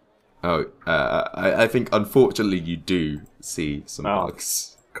 Oh, I think unfortunately you do see some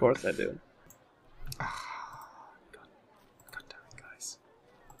bugs. Of course I do. God damn it, guys.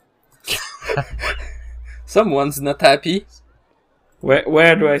 Someone's not happy.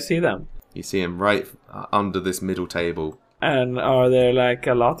 Where do I see them? You see him right under this middle table. And are there like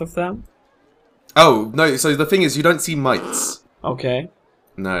a lot of them? Oh, no, so the thing is, you don't see mites. Okay.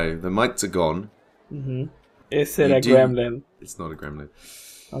 No, the mites are gone. Mm-hmm. Is it a gremlin? It's not a gremlin.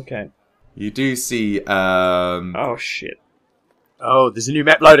 Okay. You do see, Oh, shit. Oh, there's a new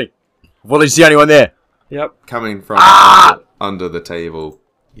map loading. Wally's the only one there. Yep. coming from under the table,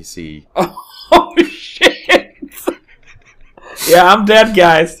 you see... Oh, shit! Yeah, I'm dead,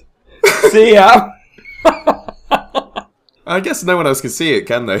 guys. See ya! I guess no one else can see it,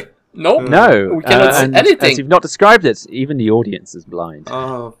 can they? Nope. No, We cannot see and anything. as you've not described it, even the audience is blind.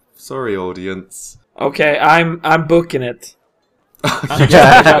 Oh, sorry, audience. Okay, I'm booking it. I'm You're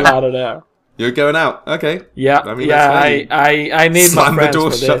getting the hell out of there. You're going out, okay. Yeah, I mean, yeah. that's fine. I need Slam my the friends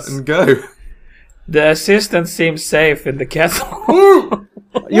door for shut this. and go. The assistant seems safe in the kettle.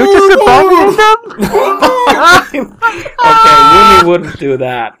 You're just abandoning them? Okay, Wooly wouldn't do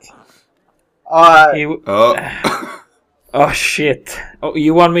that. He Oh. Oh shit! Oh,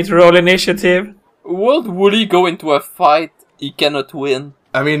 you want me to roll initiative? Would Wooly go into a fight he cannot win?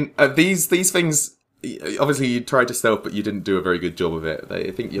 I mean, these things... Obviously, you tried to stealth, but you didn't do a very good job of it.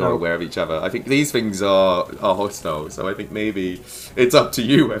 I think you're aware of each other. I think these things are hostile, so I think maybe it's up to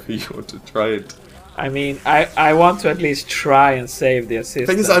you whether you want to try it. I mean, I want to at least try and save the assistant.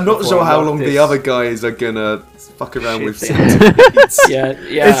 The thing is, I'm not before sure how long this- the other guys are gonna fuck around with Shit, centipedes. Yeah,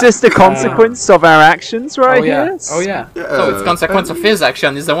 yeah. Is this the consequence of our actions right Oh yeah. here? Oh yeah. So it's consequence of his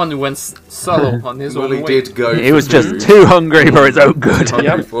action. He's the one who went solo on his own Willie way. did go. He was for just food. too hungry for his own good. Hungry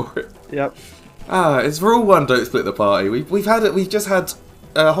Yep. for it. Yep. It's rule one: don't split the party. We've just had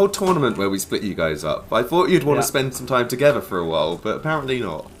a whole tournament where we split you guys up. I thought you'd want Yeah. to spend some time together for a while, but apparently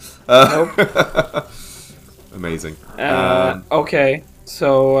not. Nope. Amazing. Okay.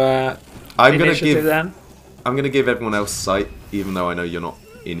 So I'm gonna initiative then. I'm gonna give everyone else sight, even though I know you're not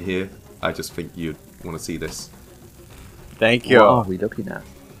in here. I just think you'd want to see this. Thank you. What are we looking at?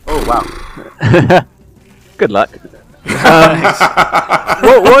 Oh, wow. Good luck.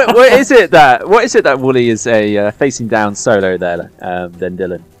 What is it that Wooly is facing down solo there? Then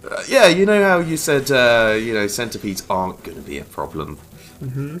Dylan. Yeah, you know how you said centipedes aren't going to be a problem.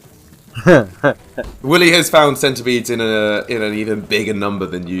 Willie has found centipedes in an even bigger number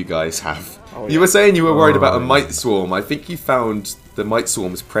than you guys have. Oh, You were saying you were worried about a mite swarm. I think you found the mite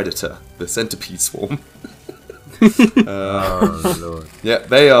swarm's predator, the centipede swarm. Oh, Lord. Yeah,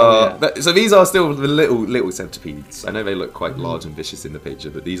 they are. yeah. So these are still the little centipedes. I know they look quite large and vicious in the picture,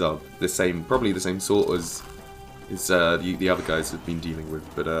 but these are the same, probably the same sort as the other guys have been dealing with.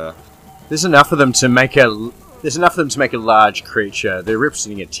 But There's enough of them to make a large creature. They're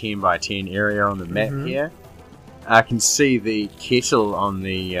representing a 10 by 10 area on the map here. I can see the kettle on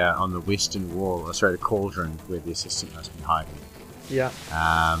the western wall. Oh, sorry, the cauldron where the assistant must be hiding. Yeah.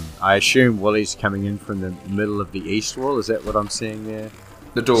 I assume Wally's coming in from the middle of the east wall. Is that what I'm seeing there?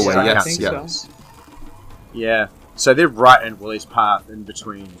 the doorway, Yeah, I yes, think yeah. so. Yeah. So they're right in Wally's path, in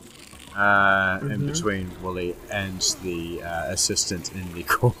between Wally and the assistant in the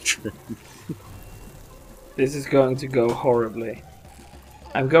cauldron. This is going to go horribly.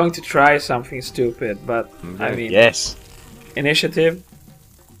 I'm going to try something stupid, but I Okay. mean, Yes. initiative.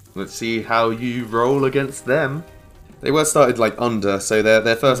 Let's see how you roll against them. They were started like under, so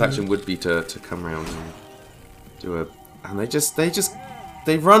their first action would be to come around and do a, and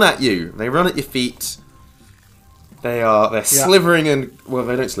they run at you. They run at your feet. They're slithering and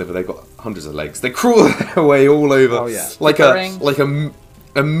they don't slither. They've got hundreds of legs. They crawl their way all over, Oh, yeah. like Skittering.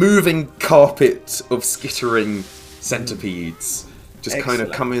 a moving carpet of skittering centipedes, just kind of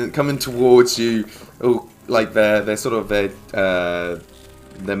Excellent. coming towards you. Oh, like their sort of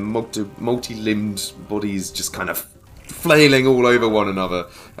their multi-limbed bodies just kind of flailing all over one another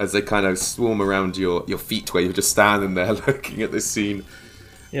as they kind of swarm around your feet where you're just standing there looking at this scene.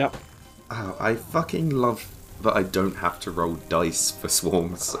 Yep. Oh, I fucking love that I don't have to roll dice for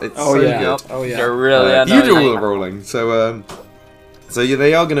swarms. It's Oh so yeah. good. Oh yeah. They're really You do all annoying. the rolling, so yeah,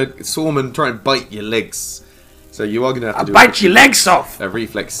 they are going to swarm and try and bite your legs. So you are going to have to I'll do bite your legs off. a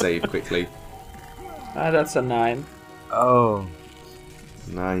reflex save quickly. That's a 9. Oh.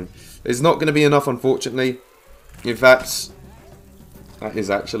 9. It's not going to be enough, unfortunately. In fact, that is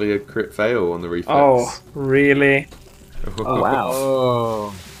actually a crit fail on the reflex. Oh, really? Oh, wow.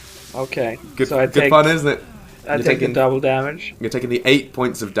 Oh. Okay. Good, so I good take fun, isn't it? I You're take the taking- double damage. You're taking the 8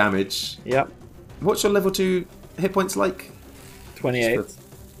 points of damage. Yep. What's your level 2 hit points like? 28.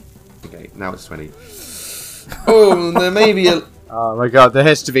 Okay, now it's 20. Oh, there may be a... Oh my god, there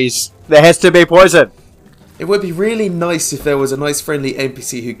has to be poison. It would be really nice if there was a nice friendly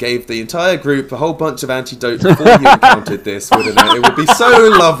NPC who gave the entire group a whole bunch of antidotes before you encountered this, wouldn't it? It would be so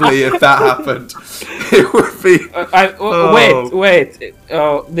lovely if that happened. It would be... Oh. Wait.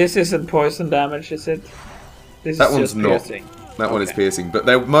 Oh, this isn't poison damage, is it? This That is one's just not. piercing. That one is Okay. piercing, but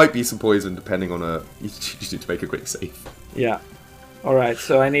there might be some poison depending on a... You just need to make a quick save. Yeah. Alright,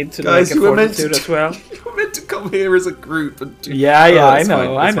 so I need to Guys, make a you were meant to... fortitude as well. You were meant to come here as a group and do... Yeah, I it's know, fine,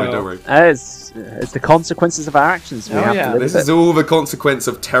 I it's fine, know. don't worry. It's the consequences of our actions. We Oh, have yeah. to live This with is it. all the consequence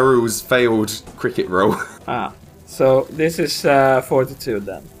of Terrell's failed cricket roll. Ah. So this is fortitude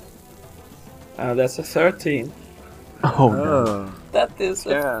then. That's a 13. Oh, no. Oh. That is a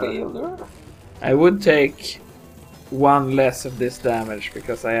Yeah. failure. I would take 1 less of this damage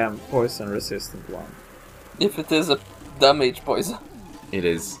because I am poison resistant 1. If it is a damage poison. It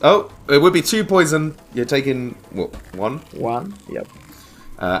is. Oh, it would be 2 poison. You're taking, what, 1? 1? Yep.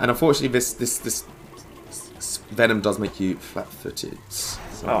 And unfortunately, this venom does make you flat-footed. So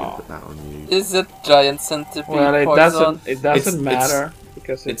I'm Oh. gonna put that on you. Is it giant centipede Well, it poison? doesn't It's- matter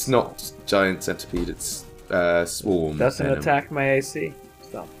because It's not giant centipede. It's swarm. doesn't venom. attack my AC.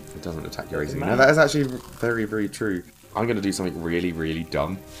 So It doesn't attack your AC. Doesn't Now, matter. that is actually very, very true. I'm going to do something really, really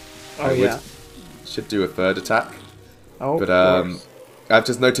dumb. oh I would- yeah. Should do a third attack, Oh, but of course. I've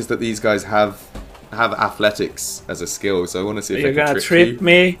just noticed that these guys have athletics as a skill, so I want to see if You're they can gonna trip trip you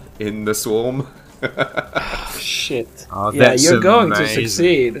me? in the swarm. Shit. Oh, Yeah, that's you're going to amazing.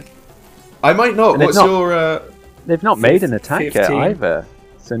 succeed. I might not. And it's What's not- your? They've not made an attack yet 15. either,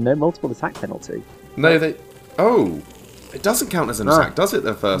 so no multiple attack penalty. No, they. Oh, it doesn't count as an No. attack, does it?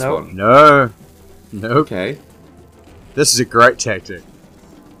 The first No. one. No. Nope. Okay. This is a great tactic.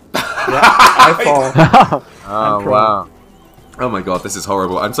 I fall. Oh, prone. wow. Oh my god, this is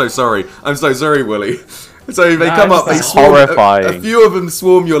horrible. I'm so sorry. I'm so sorry, Willie. So they No, come it's up, they fine. swarm, Horrifying. a few of them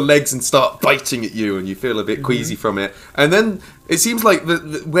swarm your legs and start biting at you, and you feel a bit queasy from it. And then it seems like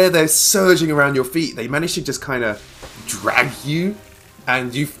where they're surging around your feet, they manage to just kind of drag you,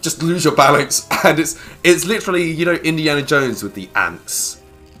 and you just lose your balance. And it's literally, you know, Indiana Jones with the ants.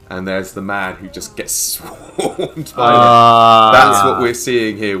 And there's the man who just gets swarmed by them. That's what we're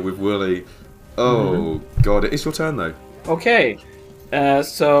seeing here with Willie. Oh god, it is your turn though. Okay.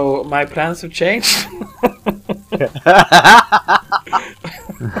 So my plans have changed.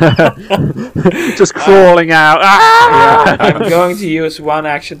 Just crawling out. Ah! I'm going to use 1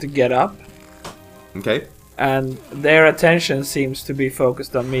 action to get up, Okay. and their attention seems to be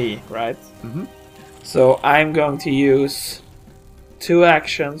focused on me, right? Mm-hmm. So I'm going to use 2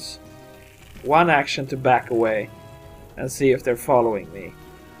 actions, 1 action to back away, and see if they're following me,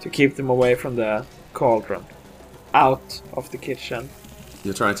 to keep them away from the cauldron, out of the kitchen.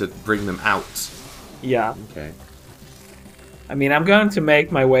 You're trying to bring them out. Yeah. Okay. I mean, I'm going to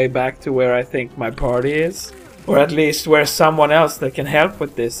make my way back to where I think my party is. Or at least where someone else that can help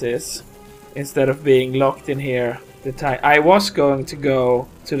with this is. Instead of being locked in here the time. I was going to go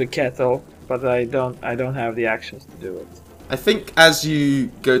to the kettle, but I don't have the actions to do it. I think as you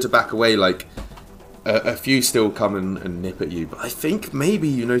go to back away, like, a few still come and nip at you. But I think maybe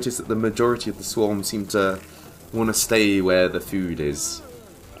you notice that the majority of the swarm seem to want to stay where the food is.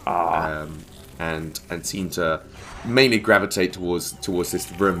 And seem to mainly gravitate towards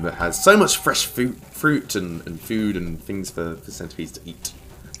this room that has so much fresh fruit and food and things for centipedes to eat.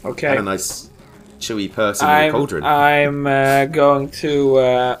 Okay. And a nice chewy person in a cauldron. I'm going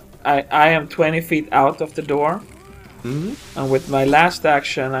to... I am 20 feet out of the door. Mm-hmm. And with my last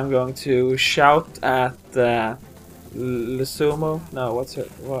action, I'm going to shout at Lesumo. No,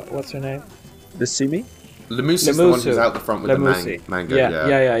 what's her name? The Sumi? Lemus is the one Lemusu. who's out the front with Lemusi. the mango.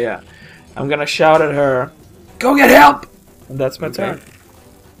 Yeah. I'm gonna shout at her, "Go get help!" And that's my turn.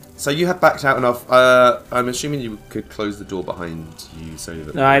 So you have backed out enough. I'm assuming you could close the door behind you so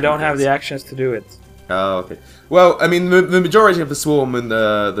that... No, I don't have the actions to do it. Oh, okay. Well, I mean, the majority of the swarm and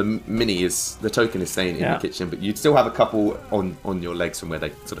the mini the token is staying in the kitchen, but you'd still have a couple on your legs from where they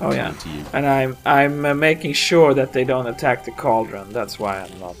sort of came to you. And I'm making sure that they don't attack the cauldron. That's why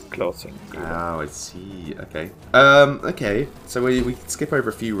I'm not closing. Oh, I see. Okay. Okay. So we can skip over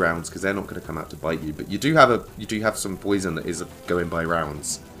a few rounds because they're not going to come out to bite you, but you do have some poison that is going by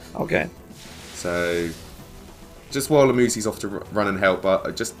rounds. Okay. So just while Lamusi's off to run and help,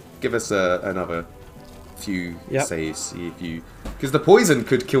 just give us another few saves, see if you, because the poison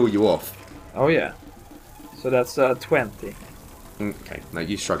could kill you off. Oh yeah. So that's 20. Okay. No,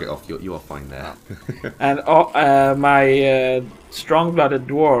 you shrug it off. You are fine there. And my strong-blooded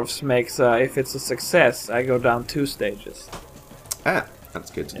dwarves makes if it's a success, I go down 2 stages. Ah,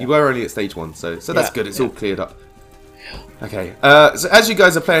 that's good. Yeah. You were only at stage 1, so that's good. It's all cleared up. Okay. So as you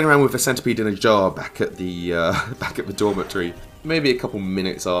guys are playing around with the centipede in a jar back at the dormitory, maybe a couple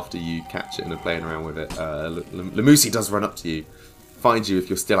minutes after you catch it and are playing around with it, Lamusi does run up to you, find you if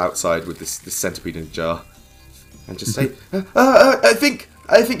you're still outside with this centipede in a jar, and just say, I think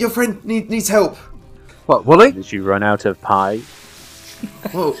your friend needs help. What, Wooly? Did you run out of pie?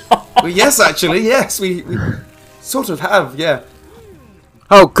 Well, yes, actually, yes, we sort of have, yeah.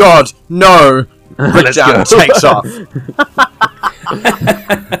 Oh God, no! Rick down takes off.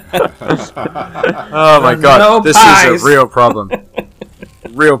 Oh my God, no this pies. is a real problem.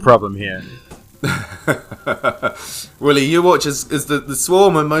 Real problem here. Willie, you watch as the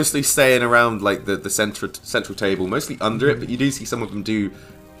swarm are mostly staying around like the central table, mostly under it, but you do see some of them do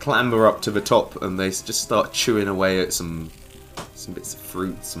clamber up to the top and they just start chewing away at some bits of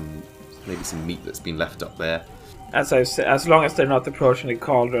fruit, maybe some meat that's been left up there. As I say, as long as they're not approaching the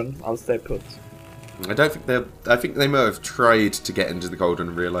cauldron, I'll stay put. I think they may have tried to get into the cauldron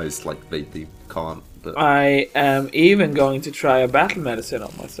and realised like they can't. But I am even going to try a battle medicine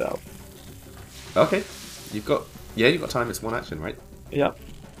on myself. Okay, you've got time. It's 1 action, right? Yep.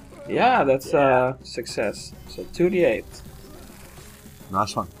 Yeah, that's success. So 2d8.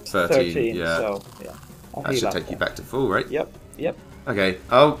 Nice one. 13. Yeah. So yeah, that should take you back to full, right? Yep. Okay,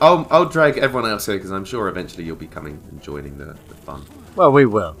 I'll drag everyone else here because I'm sure eventually you'll be coming and joining the fun. Well, we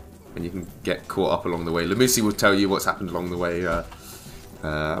will. And you can get caught up along the way. Lamusi will tell you what's happened along the way. I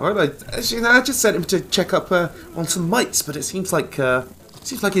just sent him to check up on some mites, but it seems like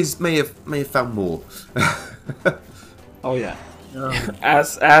he may have found more. Oh yeah.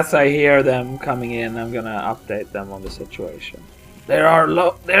 As I hear them coming in, I'm gonna update them on the situation.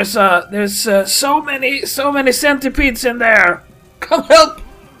 There's so many centipedes in there. Come help!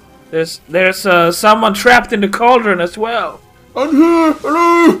 There's someone trapped in the cauldron as well. I'm here.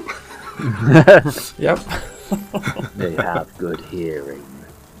 Hello. Yep. They have good hearing.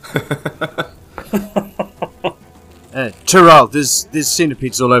 Tyrell, there's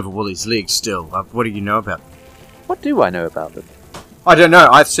centipedes all over Wooly's legs still. What do you know about them? What do I know about them? I don't know.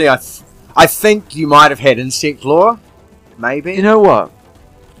 I think you might have had insect lore. Maybe. You know what?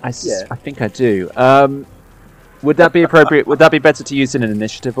 I think I do. Would that be appropriate? Would that be better to use in an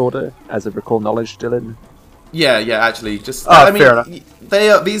initiative order as a recall knowledge, Dylan? Yeah, actually, just fair enough.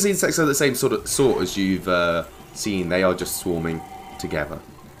 These insects are the same sort as you've seen. They are just swarming together.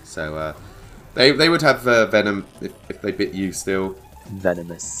 So they would have venom if they bit you still.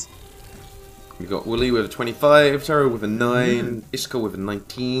 Venomous. We've got Wooly with a 25, Taro with a 9, Ishka with a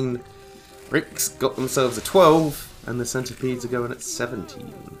 19, Rick's got themselves a 12, and the centipedes are going at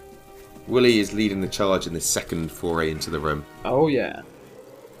 17. Wooly is leading the charge in this second foray into the room. Oh yeah.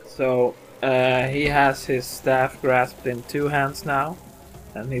 So he has his staff grasped in 2 hands now,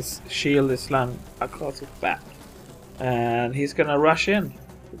 and his shield is slung across his back. And he's gonna rush in,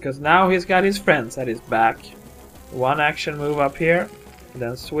 because now he's got his friends at his back. 1 action move up here, and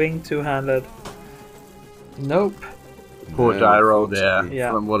then swing 2-handed. Nope. Poor die roll there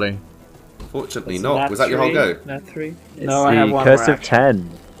Yeah. from Wooly. Fortunately not. Was that your whole go? Nat 3? It's No, the I have 1 curse more of action. 10.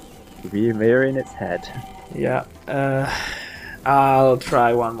 Review mirror in its head. Yeah. I'll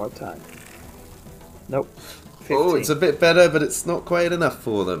try 1 more time. Nope. 15. Oh, it's a bit better, but it's not quite enough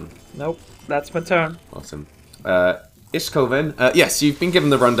for them. Nope. That's my turn. Awesome. Ishko then. Yes, you've been given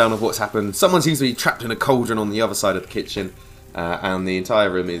the rundown of what's happened. Someone seems to be trapped in a cauldron on the other side of the kitchen, and the entire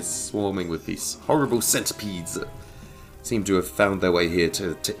room is swarming with these horrible centipedes that seem to have found their way here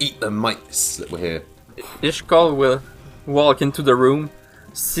to eat the mites that were here. Ishkal will walk into the room,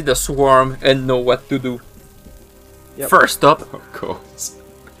 see the swarm, and know what to do. Yep. First up, Of course.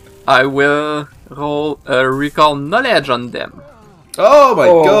 I will roll a recall knowledge on them. Oh my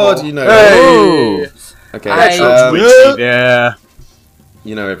god, you know. Hey! Okay, I- Witchy there.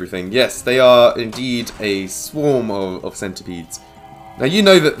 You know everything. Yes, they are indeed a swarm of centipedes. Now you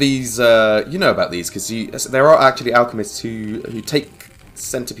know that these, you know about these because there are actually alchemists who take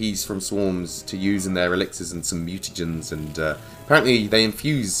centipedes from swarms to use in their elixirs and some mutagens, and apparently they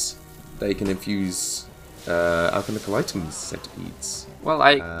can infuse alchemical items, centipedes. Well,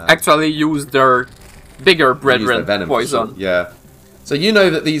 I actually used their bigger brethren venom, poison. sure. Yeah. So you know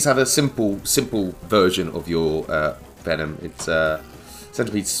that these have a simple version of your venom. It's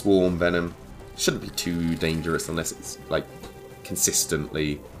centipede swarm venom. Shouldn't be too dangerous unless it's like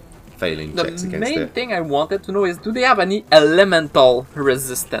consistently failing checks against it. The main thing I wanted to know is, do they have any elemental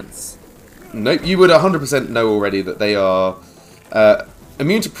resistance? Nope, you would 100% know already that they are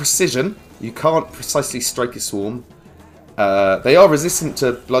immune to precision. You can't precisely strike a swarm. They are resistant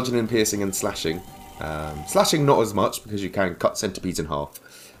to bludgeoning, piercing, and slashing. Slashing not as much because you can cut centipedes in half,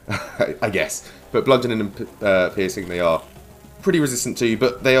 I guess. But bludgeoning and piercing they are pretty resistant to,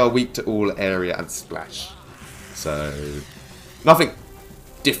 but they are weak to all area and splash. So nothing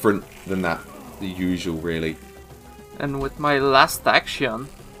different than that, the usual really. And with my last action,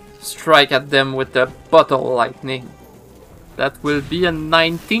 strike at them with the bottle lightning. That will be a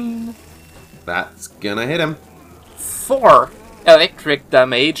 19. That's gonna hit him. 4 electric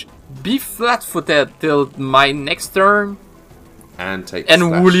damage. Be flat-footed till my next turn. And take And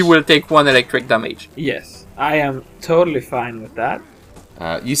slash. Wooly will take 1 electric damage. Yes, I am totally fine with that.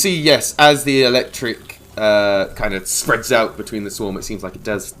 You see, yes, as the electric kind of spreads out between the swarm, it seems like it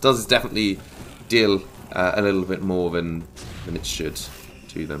does definitely deal a little bit more than it should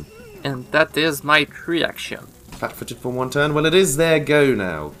to them. And that is my reaction. Flat-footed for 1 turn. Well, it is their go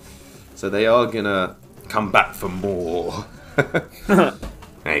now, so they are gonna come back for more.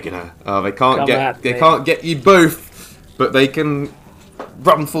 They're gonna. Oh, they can't get you both, but they can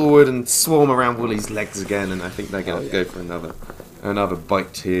run forward and swarm around Wooly's legs again, and I think they're gonna go for another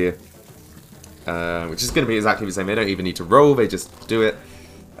bite here, which is gonna be exactly the same. They don't even need to roll; they just do it.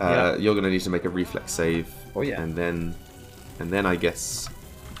 You're gonna need to make a reflex save. Oh yeah. And then I guess.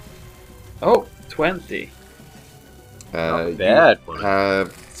 Oh, 20. Not bad. You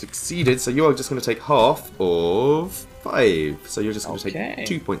have succeeded, so you are just going to take half of 5. So you're just going to take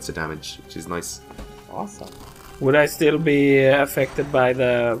 2 points of damage, which is nice. Awesome. Would I still be affected by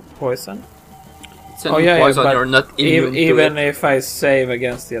the poison? It's a poison, but you're not immune even to it. if I save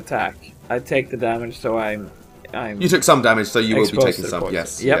against the attack, I take the damage, so I'm. You took some damage, so you will be exposed taking to the some. poison.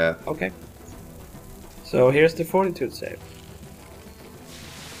 Yes. Yep. Yeah. Okay. So here's the fortitude save.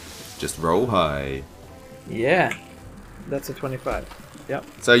 Just roll high. Yeah, that's a 25. Yep.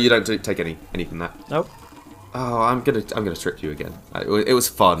 So you don't take any from that. Nope. Oh, I'm gonna trip you again. It was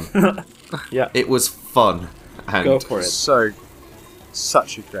fun. Yeah. It was fun. And Go for it.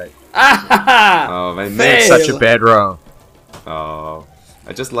 Such a great. Oh, they made Such a bad roll. Oh,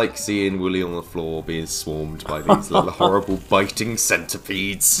 I just like seeing Wooly on the floor being swarmed by these little horrible biting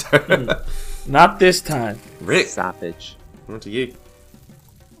centipedes. Not this time. Rick, Savage. on to you.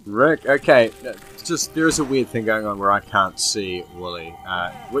 Rick, okay. Just there is a weird thing going on where I can't see Wooly.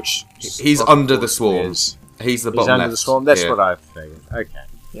 Which He's under the swarm. is- He's the He's bottom under left. the swarm. That's here. what I figured. Okay.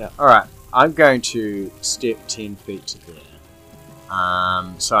 Yeah. All right. I'm going to step 10 feet to there.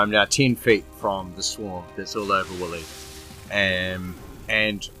 So I'm now 10 feet from the swarm that's all over Wooly. And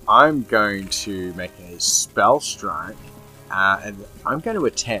I'm going to make a spell strike. And I'm going to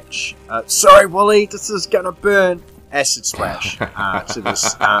attach. Sorry, Wooly, this is going to burn. Acid splash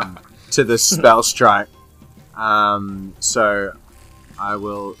to this spell strike. So I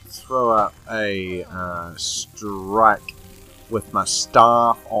will throw up a strike with my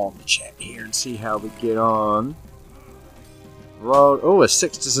staff on the chat here and see how we get on. Roll. Oh, a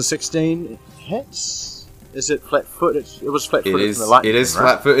 6 does a 16 hits. Is it flat-footed? It was flat-footed from the lightning. It is right?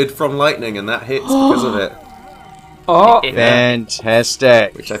 flat-footed from lightning, and that hits because of it. Oh,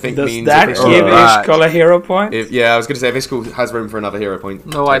 Fantastic. Which I think does means that if give Alright. Ishkol a hero point? yeah, I was going to say if Ishkol has room for another hero point.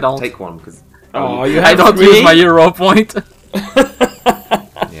 No, I don't. Take one because. Oh, you I have don't 3? use my hero point.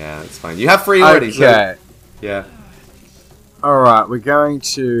 Yeah, it's fine. You have 3 already. Okay. So, yeah. Alright, we're going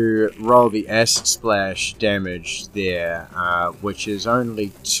to roll the acid splash damage there, which is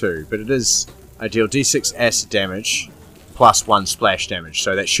only 2, but it is I deal d6 acid damage plus 1 splash damage,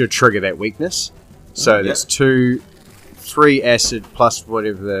 so that should trigger that weakness. So that's 3 acid plus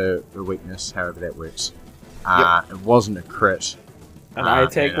whatever the weakness, however that works. It wasn't a crit. And I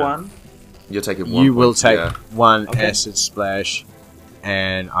take 1. You're taking 1. You will point, take yeah. 1 Okay. acid splash,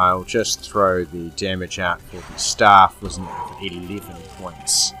 and I'll just throw the damage out for the staff, wasn't it, 11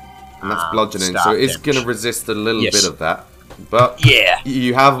 points. And that's bludgeoning, staff so it's damage. going to resist a little Yes. bit of that. But Yeah.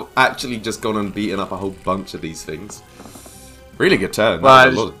 you have actually just gone and beaten up a whole bunch of these things. Really good turn.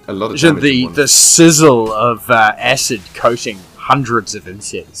 Well, a lot of damage. The sizzle of acid coating hundreds of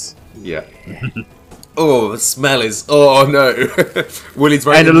insects. Yeah. Oh, the smell is... Oh, no. Willie's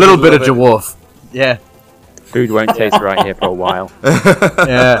right and a little bit of dwarf. Yeah. Food won't taste right here for a while.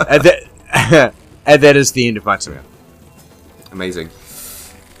 Yeah. And that is the end of my turn. Amazing.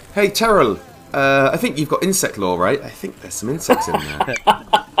 Hey, Terrell. I think you've got insect lore, right? I think there's some insects in there.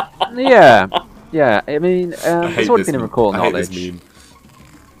 Yeah. I mean, it's already been in recall knowledge.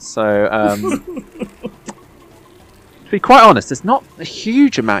 So, to be quite honest, there's not a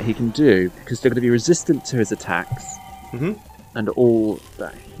huge amount he can do because they're going to be resistant to his attacks and all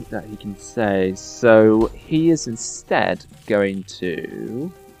that he can say. So he is instead going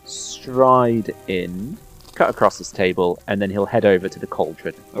to stride in, cut across this table, and then he'll head over to the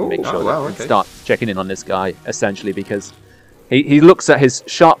cauldron and make sure that he start checking in on this guy, essentially, because he looks at his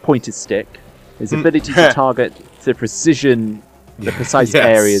sharp-pointed stick, his ability to target the precise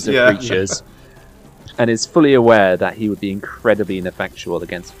areas of creatures, and is fully aware that he would be incredibly ineffectual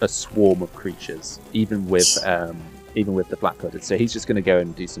against a swarm of creatures, even with the flat-footed. So he's just going to go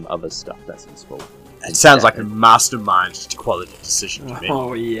and do some other stuff that's useful. It sounds like a mastermind quality decision to me.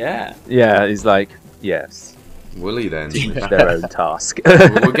 Oh, yeah. Yeah, he's like, yes. Willie, then. Finish their own task.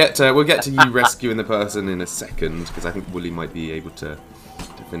 we'll get to you rescuing the person in a second, because I think Willie might be able to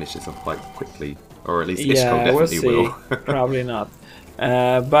finish this off quite quickly. Or at least Ishko definitely will. Probably not.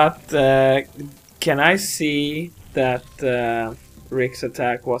 But can I see that Rick's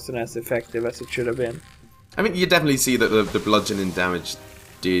attack wasn't as effective as it should have been? I mean, you definitely see that the bludgeoning damage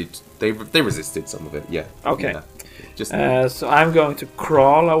did... They resisted some of it, yeah. Okay. Yeah. Just so I'm going to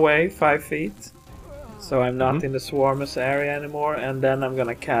crawl away 5 feet. So I'm not in the swarmers area anymore. And then I'm going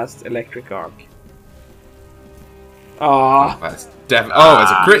to cast Electric Arc. Oh, that's it's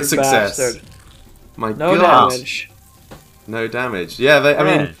a crit success. Bastard. My no God. damage. No damage. Yeah, I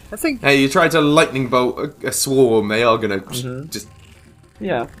mean, I think... Hey, you try to lightning bolt a swarm, they are going to just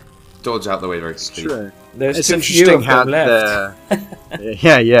dodge out the way very quickly. True. There's it's too interesting few of how them left.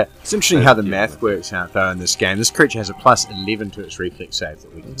 yeah. It's interesting how the math works out though in this game. This creature has a plus 11 to its reflex save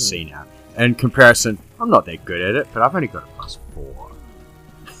that we can see now. In comparison, I'm not that good at it, but I've only got a plus 4.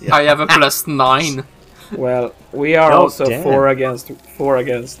 Yeah. I have a plus 9. Well, we are also 4 against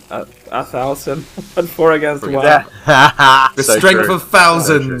 1,000, but 4 against 1. The strength of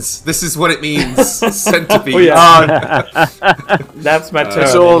thousands. This is what it means. Centipede. Oh, yeah. That's my turn.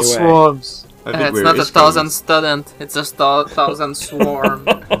 It's all anyway. swarms. It's not 1,000 student. It's just 1,000 swarm.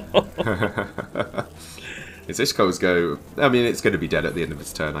 It's Ishko's go. I mean, it's going to be dead at the end of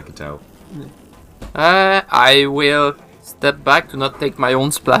its turn. I can tell. I will step back to not take my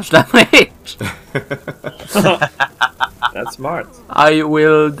own splash damage. That's smart. I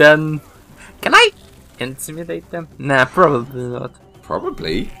will then... Can I intimidate them? Nah, probably not.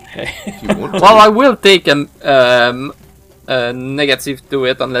 Probably. If you want to. Well, I will take a negative to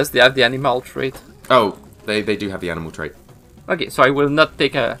it unless they have the animal trait. Oh, they do have the animal trait. Okay, so I will not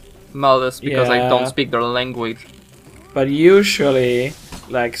take a malus because I don't speak their language. But usually,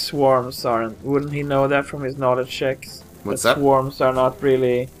 like, swarms aren't... Wouldn't he know that from his knowledge checks? What's that? Swarms are not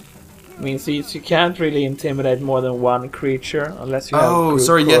really... I mean, so you can't really intimidate more than one creature unless you have. Oh,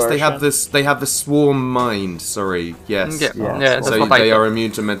 sorry. Yes, they have this. They have the swarm mind. Sorry. Yes. Yeah. That's so what they are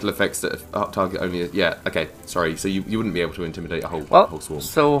immune to mental effects that target only. Yeah. Okay. Sorry. So you wouldn't be able to intimidate a whole swarm.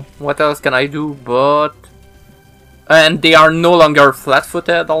 So what else can I do? But and they are no longer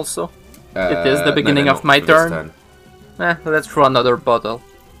flat-footed. Also, it is the beginning of my turn. Let's throw another bottle.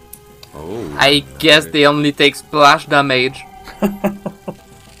 Oh. I guess they only take splash damage.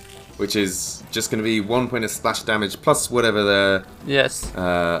 Which is just going to be 1 point of splash damage plus whatever their... Yes.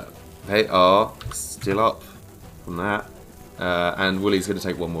 They are still up from that. And Willie's going to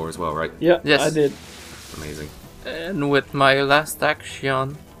take one more as well, right? Yeah, yes. I did. Amazing. And with my last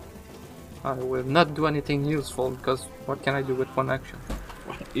action, I will not do anything useful, because what can I do with one action?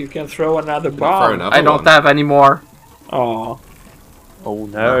 You can throw another bomb. I don't have any more. Oh. Oh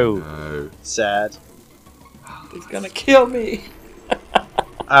no. No. Sad. He's gonna kill me.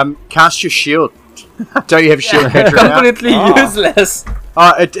 Cast your shield. Don't you have shield catcher now? Completely useless.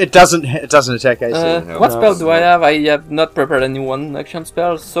 It doesn't attack AC. What spell do I have? I have not prepared any one action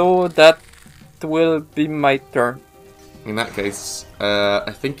spell, so that will be my turn. In that case,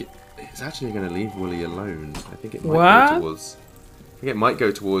 I think it's actually going to leave Willie alone. I think it might go towards. I think it might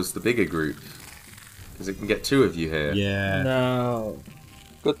go towards the bigger group because it can get 2 of you here. Yeah. No.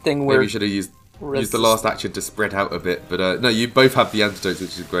 Good thing Maybe you should have used the last action to spread out a bit, but no, you both have the antidotes,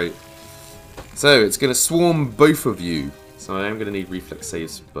 which is great. So it's going to swarm both of you. So I am going to need reflex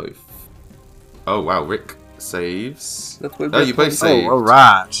saves for both. Oh wow, Rick saves. That will be You both 20. saved. Oh,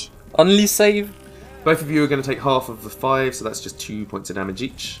 alright. Only save. Both of you are going to take half of the 5, so that's just 2 points of damage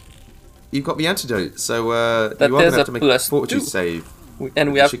each. You've got the antidote, so you are going to have to make a fortitude save.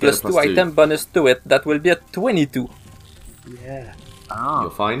 And we You have should get a +2 +2. item bonus to it. That will be a 22. Yeah. Oh,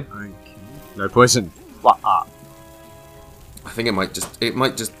 You're fine. okay. No poison. What? I think it might just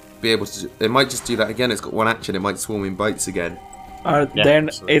be able to. It might just do that again. It's got one action. It might swarm in bites again. Then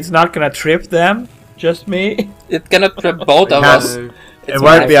absolutely. it's not gonna trip them. Just me. It cannot trap both of can. us. No. It's It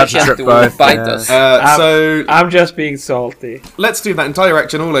won't more be able to efficient trip both, bite yeah. us. So I'm just being salty. let's do that entire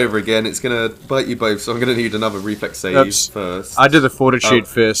action all over again. It's going to bite you both, so I'm going to need another reflex save Oops. first. I did the fortitude Oh,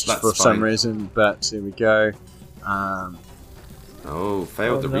 first that's for some fine. reason, but here we go. Failed Oh,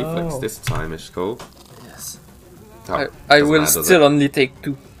 the reflex no. this time, Ishkol. Yes. That I doesn't will matter, does still it? only take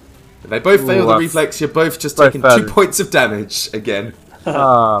 2. If they both fail Ooh, the I've reflex, you're both just both taking failed. 2 points of damage again.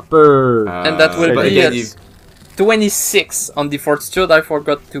 Boo. And that will but be again, it. you've 26 on the fortitude. I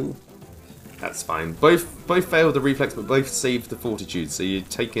forgot to. That's fine. Both failed the reflex, but both saved the fortitude. So you're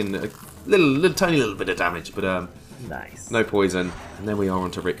taking a tiny little bit of damage, but Nice. no poison. And then we are on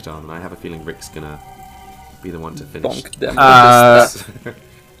to Rickdon, and I have a feeling Rick's gonna be the one to finish. Bonk them.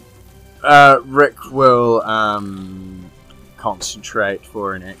 Rick will concentrate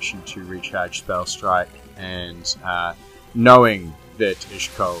for an action to recharge Spell Strike, and knowing that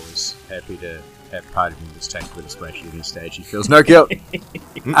Ishkol is happy to have part of him just take with a splash at this stage, he feels no guilt.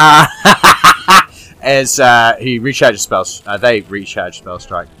 As he recharges spells, they recharge Spell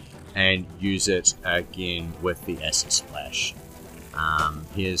Strike and use it again with the Acid Splash.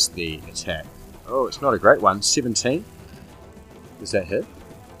 Here's the attack. Oh, it's not a great one. 17. Does that hit?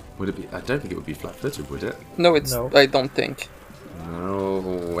 Would it be? I don't think it would be flat-footed, would it? No, it's. No. I don't think.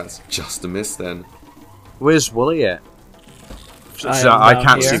 No, that's just a miss then. Where's Wooly at? I So am I down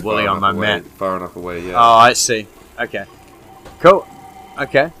can't here. see Wooly Far on my enough away, map. Far enough away, yeah. Oh, I see. Okay. Cool.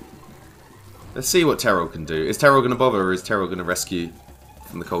 Okay. Let's see what Terrell can do. Is Terrell going to bother, or is Terrell going to rescue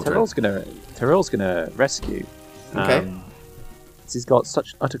from the cauldron? Terrell's gonna rescue. Okay. He's got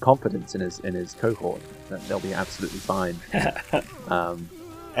such utter confidence in his cohort that they'll be absolutely fine.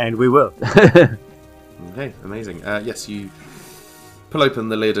 And we will. Okay, amazing. Yes, you pull open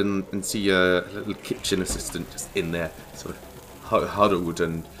the lid and see a little kitchen assistant just in there, sort of huddled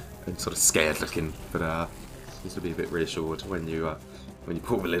and sort of scared looking, but seems to be a bit reassured when you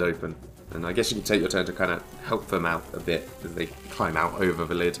pull the lid open. And I guess you can take your turn to kind of help them out a bit as they climb out over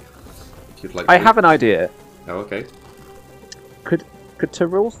the lid. If you'd like I to. have an idea. Oh, okay. Could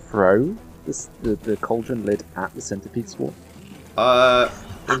Tyrell throw the cauldron lid at the centipede swarm?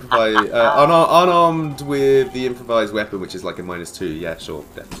 Unarmed with the improvised weapon, which is like a -2. Yeah, sure,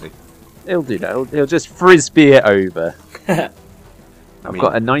 definitely. He'll do that. He'll just frisbee it over. I've mean,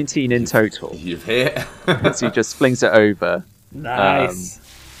 got a 19 in total. You've hit. So he just flings it over. Nice.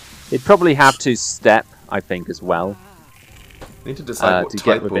 He'd probably have to step, I think, as well. Need to decide what to get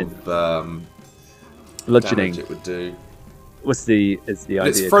type within of bludgeoning. damage it would do. Is the idea?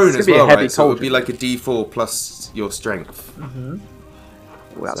 It's thrown It's as gonna be well, a heavy right? So it would be cauldron. like a D4 plus your strength. Well,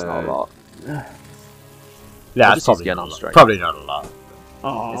 that's not a so- lot. Yeah, I'll it's just use probably the not, a unarmed lot. strike. Probably not a lot.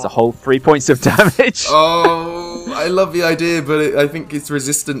 It's a whole 3 points of damage. Oh, I love the idea, but I think its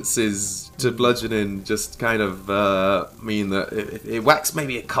resistances to bludgeoning just kind of mean that it whacks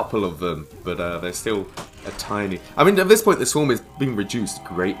maybe a couple of them, but they're still a tiny. I mean, at this point, the swarm is being reduced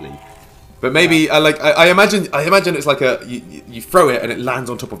greatly. But maybe I imagine it's like you throw it and it lands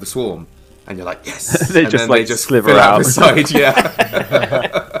on top of the swarm, and you're like yes, They and just, then like, they just sliver fill out out. the side, yeah.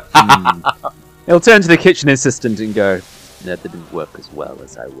 He'll turn to the kitchen assistant and go, "That didn't work as well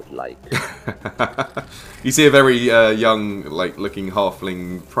as I would like." You see a very young, looking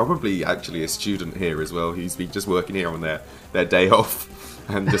halfling, probably actually a student here as well. He's been just working here on their day off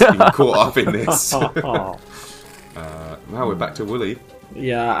and just been caught up in this. Now we're back to Wooly.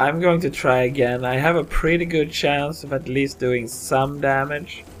 Yeah, I'm going to try again. I have a pretty good chance of at least doing some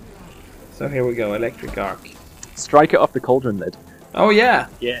damage. So here we go, Electric Arc. Strike it off the cauldron lid. Oh yeah!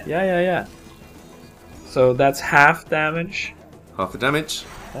 Yeah. Yeah. So that's half damage. Half the damage.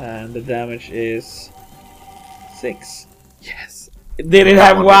 And the damage is 6. Yes. Did it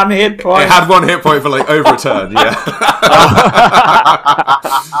have one hit point? It had 1 hit point for over a turn, yeah.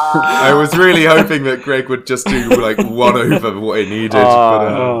 I was really hoping that Greg would just do 1 over what it needed.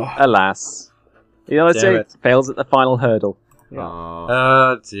 Alas. You know what Damn it fails at the final hurdle.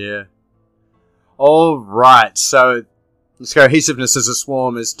 Oh dear. Alright, so let's go. Cohesiveness as a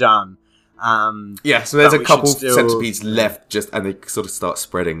swarm is done. Yeah, so there's But a we couple should still- centipedes left, and they sort of start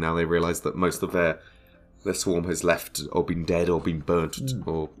spreading now. They realise that most of their their swarm has left or been dead or been burnt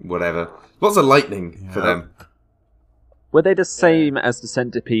or whatever. Lots of lightning for them. Were they the same as the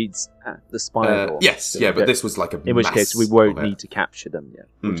centipedes at the Spire? Yes, yeah, but this was like a in which case we won't need to capture them yet.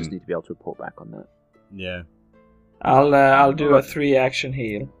 We'll just need to be able to report back on that. Yeah. I'll do a 3 action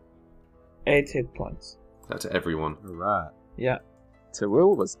heal. 8 hit points. That to everyone. Right. Yeah.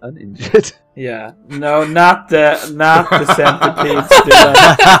 Tyrell was uninjured. Yeah. No, not the centipedes.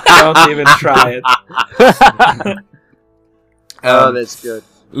 Don't even try it. That's good.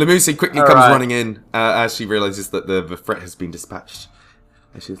 Lamusi quickly comes running in as she realizes that the threat has been dispatched.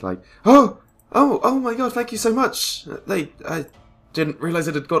 And she's like, oh my god, thank you so much. I didn't realize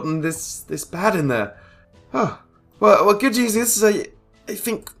it had gotten this bad in there. Oh, well, good news is I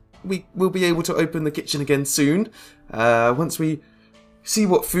think we will be able to open the kitchen again soon. Once we see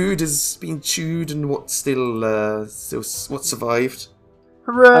what food has been chewed and what's still what survived.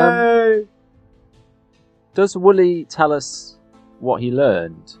 Hooray! Does Wooly tell us what he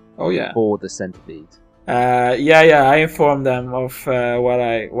learned? Oh yeah. For the centipede. Yeah. I informed them of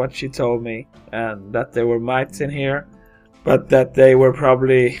what she told me, and that there were mites in here, but that they were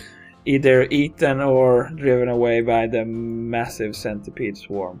probably either eaten or driven away by the massive centipede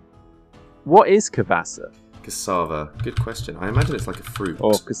swarm. What is Kavasa? Cassava. Good question. I imagine it's like a fruit.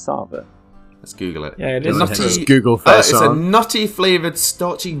 Or cassava. Let's Google it. Yeah, it is. Just Google first. It's a nutty flavoured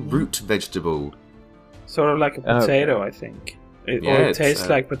starchy root vegetable. Sort of like a potato, I think. It tastes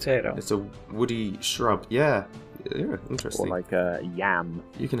like potato. It's a woody shrub. Yeah, interesting. Or like a yam.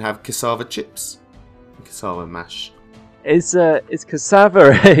 You can have cassava chips, cassava mash. Is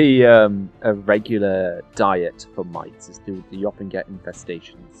cassava a regular diet for mites? Do you often get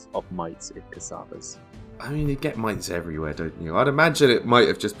infestations of mites in cassavas? I mean, you get mites everywhere, don't you? I'd imagine it might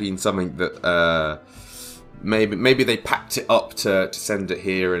have just been something that maybe they packed it up to send it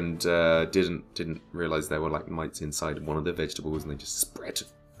here and didn't realise there were like mites inside one of the vegetables and they just spread.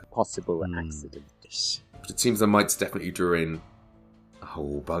 Possible accident. But it seems the mites definitely drew in a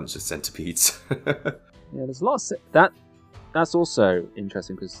whole bunch of centipedes. Yeah, there's a lot of that's also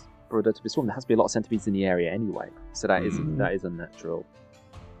interesting because for a to be swarmed, there has to be a lot of centipedes in the area anyway. So that is unnatural.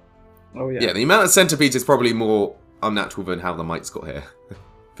 Oh yeah. Yeah, the amount of centipedes is probably more unnatural than how the mites got here,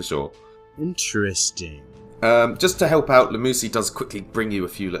 for sure. Interesting. Just to help out, Lamusi does quickly bring you a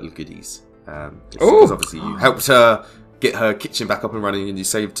few little goodies. Because obviously you helped her get her kitchen back up and running, and you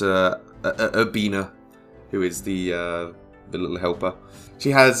saved Urbina, who is the little helper. She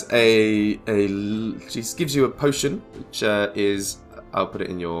has she gives you a potion, which is, I'll put it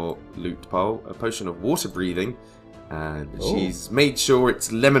in your loot pile, a potion of water breathing. And she's made sure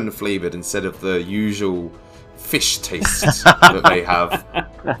it's lemon flavoured instead of the usual fish taste that they have.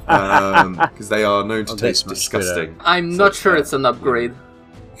 Because they are known to taste disgusting. I'm not sure it's an upgrade.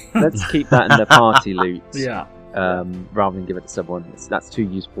 Let's keep that in the party loot. Yeah. Rather than give it to someone. That's too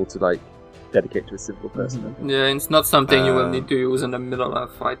useful to like dedicate to a simple person. Yeah, it's not something you will need to use in the middle of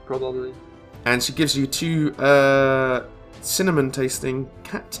a fight, probably. And she gives you 2 cinnamon tasting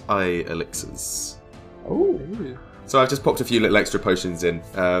cat eye elixirs. Oh. So I've just popped a few little extra potions in.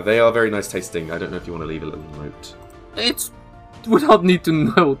 They are very nice tasting. I don't know if you want to leave a little note. We don't need to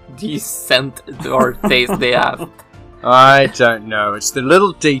know the scent or taste they have. I don't know. It's the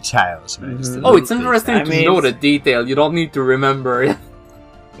little details, man. It's interesting to know the detail. You don't need to remember it.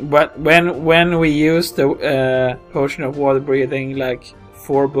 But when we use the potion of water breathing, like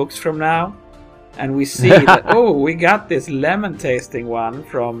 4 books from now, and we see that we got this lemon tasting one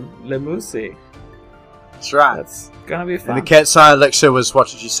from Lamusi. That's right. That's gonna be fun. And the cat's eye elixir was, what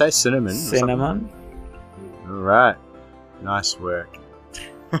did you say? Cinnamon? Cinnamon. Alright. Nice work.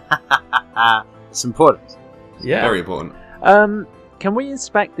 It's important. Yeah. Very important. Can we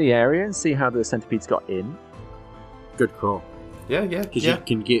inspect the area and see how the centipedes got in? Good call. Yeah. Because you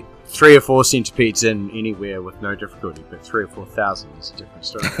can get 3 or 4 centipedes in anywhere with no difficulty, but 3,000 or 4,000 is a different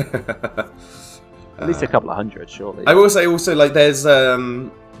story. At least a couple of hundred, surely. I will say also, like, there's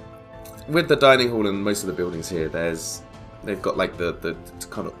with the dining hall and most of the buildings here, they've got like the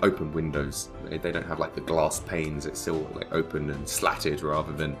kind of open windows. They don't have like the glass panes. It's still like open and slatted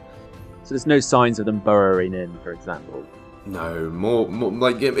rather than. So there's no signs of them burrowing in, for example. No, more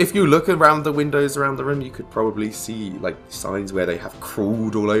like if you look around the windows around the room, you could probably see like signs where they have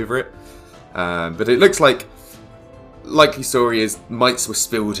crawled all over it. But it looks like likely story is mites were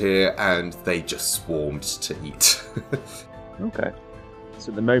spilled here and they just swarmed to eat. Okay. So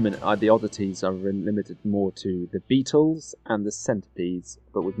at the moment, the oddities are limited more to the beetles and the centipedes,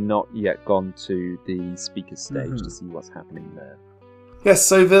 but we've not yet gone to the speaker stage to see what's happening there. Yes,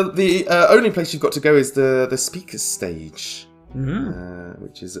 so the only place you've got to go is the speaker's stage,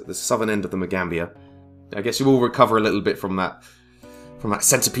 which is at the southern end of the Magambia. I guess you will recover a little bit from that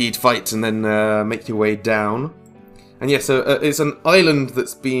centipede fight, and then make your way down. And yeah, so it's an island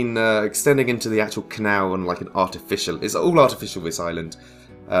that's been extending into the actual canal on like an artificial. It's all artificial, this island.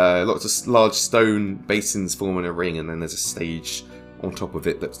 Lots of large stone basins forming a ring, and then there's a stage on top of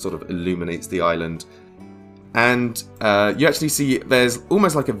it that sort of illuminates the island. And you actually see there's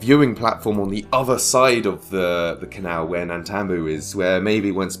almost like a viewing platform on the other side of the canal where Nantambu is, where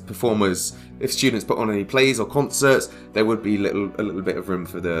maybe once performers, if students put on any plays or concerts, there would be a little bit of room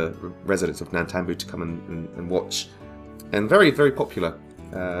for the residents of Nantambu to come and watch. And very, very popular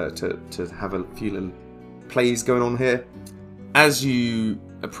to have a few little plays going on here. As you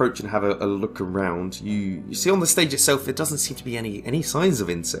approach and have a look around, you see on the stage itself, there doesn't seem to be any signs of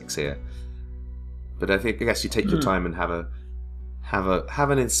insects here. But I guess you take your time and have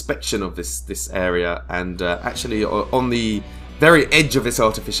an inspection of this area, and actually on the very edge of this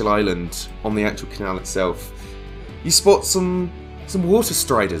artificial island, on the actual canal itself, you spot some water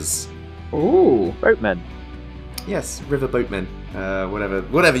striders. Ooh, boatmen. Yes, river boatmen,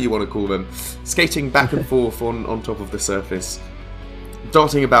 whatever you want to call them, skating back and forth on top of the surface,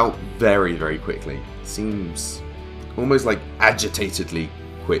 darting about very, very quickly. Seems almost like agitatedly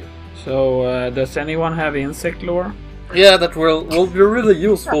quick. So, does anyone have insect lore? Yeah, that will be really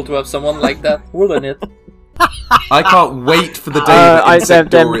useful to have someone like that, wouldn't it? I can't wait for the day that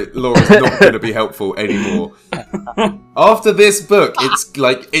insect lore is not going to be helpful anymore. After this book, it's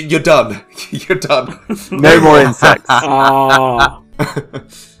like, you're done. You're done. No more insects. Oh.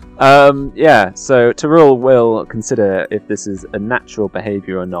 Yeah, so Tyrell will consider if this is a natural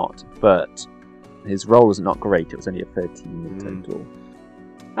behaviour or not, but his roll was not great. It was only a 13 in total.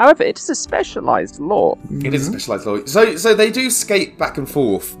 However, it is a specialised law. It is a specialised law. So they do skate back and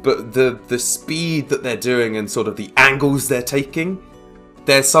forth, but the speed that they're doing and sort of the angles they're taking,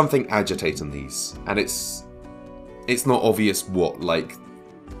 there's something agitating these, and it's not obvious what. Like,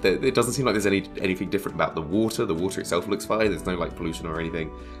 it doesn't seem like there's anything different about the water. The water itself looks fine. There's no like pollution or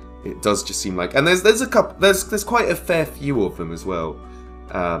anything. It does just seem like, and there's a couple. There's quite a fair few of them as well.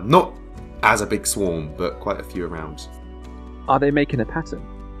 Not as a big swarm, but quite a few around. Are they making a pattern?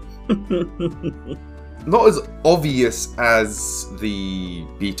 Not as obvious as the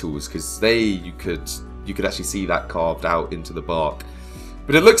beetles, because you could actually see that carved out into the bark.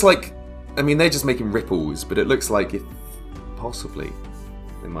 But it looks like, I mean, they're just making ripples, but it looks like if possibly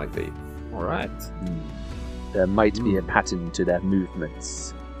they might be. Alright. There might be a pattern to their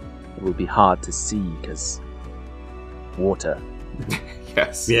movements. It will be hard to see because water.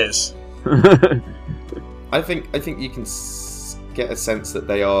 Yes. Yes. I think you can get a sense that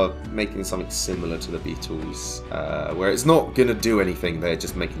they are making something similar to the beetles, where it's not going to do anything, they're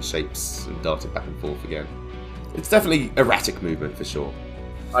just making shapes and darting back and forth again. It's definitely erratic movement for sure.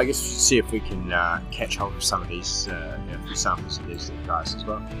 I guess we should see if we can catch hold of some of these, few samples of these guys as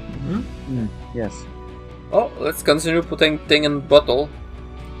well. Yes. Oh, let's continue putting thing in bottle.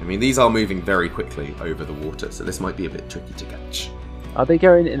 I mean, these are moving very quickly over the water, so this might be a bit tricky to catch. Are they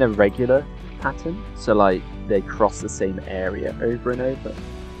going in a regular pattern? So, like, they cross the same area over and over?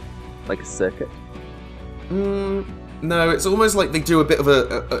 Like a circuit? No, it's almost like they do a bit of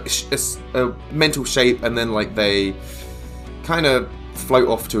a mental shape, and then, like, they kind of float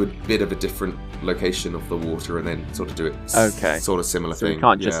off to a bit of a different location of the water, and then sort of do it sort of similar so thing. We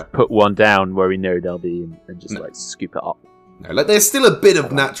can't just put one down where we know they'll be and just, like, scoop it up. No, like, there's still a bit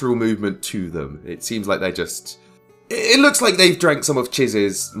of natural movement to them. It seems like they just... It looks like they've drank some of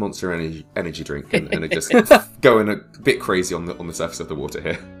Chiz's Monster Energy drink and are just going a bit crazy on the surface of the water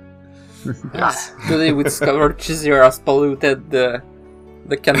here. Yes. Today we discovered Chizzy has polluted the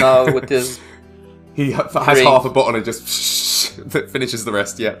canal with his He has half a bottle and just finishes the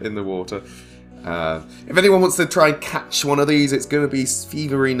rest, in the water. If anyone wants to try and catch one of these, it's going to be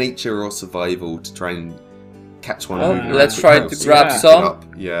thievery, nature, or survival to try and catch one. Let's try to grab some.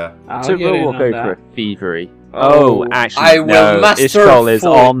 Yeah. So we'll go for a thievery. Oh, actually, I will master Ishkol is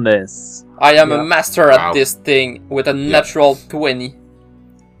on this. I am a master at this thing with a natural 20.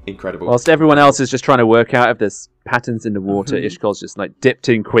 Incredible. Whilst everyone else is just trying to work out if there's patterns in the water, Ishkol's just like dipped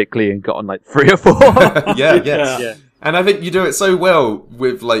in quickly and got on like 3 or 4. Yeah. And I think you do it so well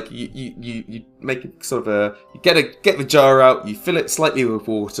with like you make it sort of you get the jar out, you fill it slightly with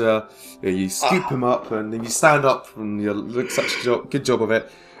water, you scoop them up, and then you stand up and you look such a good job of it.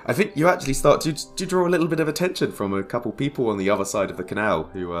 I think you actually start to draw a little bit of attention from a couple people on the other side of the canal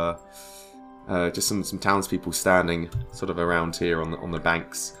who are just some townspeople standing sort of around here on the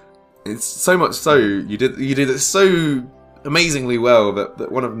banks. It's so much so you did it so amazingly well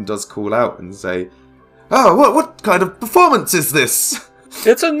that one of them does call out and say, "Oh, what kind of performance is this?"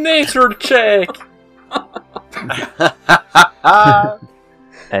 It's a nature check.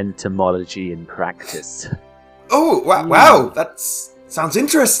 Entomology in practice. Oh, wow, that sounds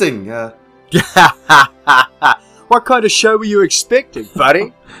interesting. What kind of show were you expecting,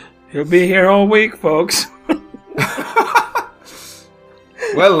 buddy? He'll be here all week, folks.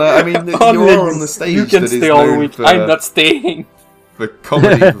 Well, I mean, you're on the stage. You can that stay is all known week. for, I'm not staying. for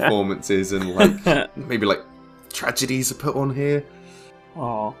comedy performances and maybe tragedies are put on here.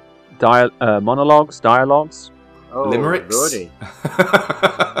 Oh, Monologues, dialogues, Oh, Limericks. lordy.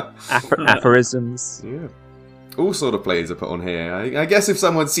 aphorisms. Yeah. All sort of plays are put on here. I guess if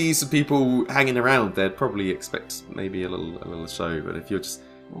someone sees some people hanging around, they'd probably expect maybe a little show. But if you're just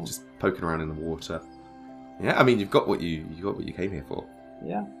poking around in the water, yeah, I mean, you've got what you came here for.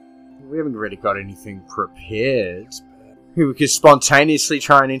 yeah. We haven't really got anything prepared. We could spontaneously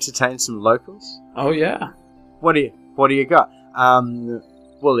try and entertain some locals. Oh, yeah. What do you got?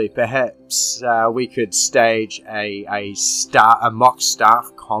 Wooly, perhaps we could stage a mock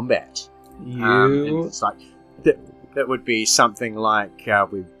staff combat. You. It's like that would be something like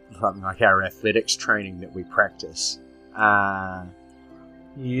our athletics training that we practice.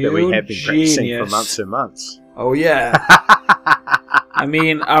 You That we have been practicing for genius. months and months. Oh, yeah. I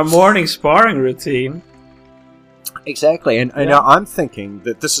mean, our morning sparring routine. Exactly, and Yeah. I'm thinking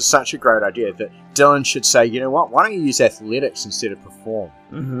that this is such a great idea that Dylan should say, you know what, why don't you use athletics instead of perform?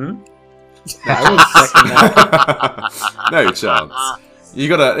 Mm-hmm. I would second that. No chance. You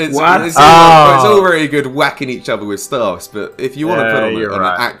gotta. It's What? it's all very good whacking each other with staffs, but if you want to put on you're an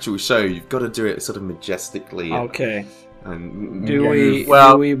right. actual show, you've got to do it sort of majestically. Okay. And Do we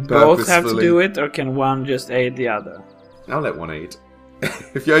both have to do it, or can one just aid the other? I'll let one aid.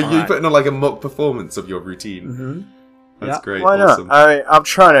 If you're Alright. putting on like a mock performance of your routine, Mm-hmm. that's Yeah. great. Why Awesome. not? I mean, I'm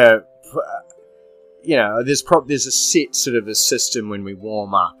trying to, there's a set sort of a system when we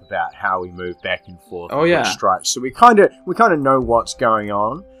warm up about how we move back and forth. Oh, and yeah. which strikes, so we kind of know what's going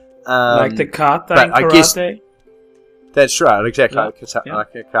on. Like the kata but in I guess- karate? That's right, exactly Yeah,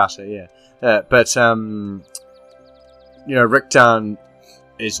 like a kata, yeah. But Rick Dunn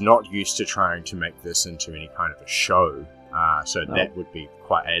is not used to trying to make this into any kind of a show, so No. that would be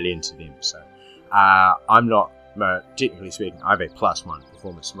quite alien to them. So I'm not, technically speaking, I have a +1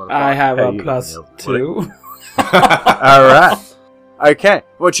 performance modifier. I have How a you +2. All right. Okay.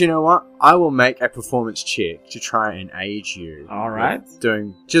 Well, do you know what? I will make a performance check to try and aid you. All right. with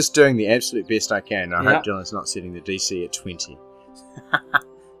doing the absolute best I can. I Yeah. hope Dylan's not setting the DC at 20.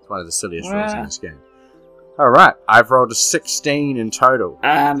 It's one of the silliest rules in Yeah. this game. All right. I've rolled a 16 in total.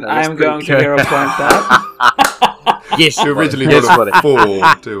 And So that's I'm pretty going to good. hero point that. Yes, You originally yes, got a buddy.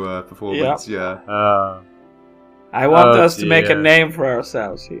 4 to performance, yeah. I want Oh, us to make a dear. name for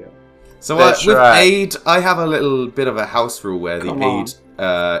ourselves here. So That's with right. aid, I have a little bit of a house rule where the Come on. aid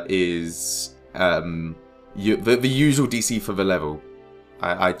is the usual DC for the level.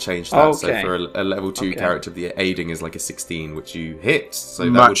 I changed that, so Okay. for a level 2 Okay. character, the aiding is like a 16, which you hit, so that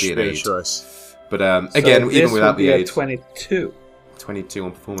Much would be an better aid. choice. But again, So even this without would be the a aid, 22. 22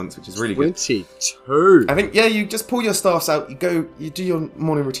 on performance, which is really good. 22. I think, yeah, you just pull your staffs out, you do your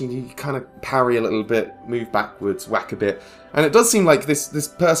morning routine, you kind of parry a little bit, move backwards, whack a bit. And it does seem like this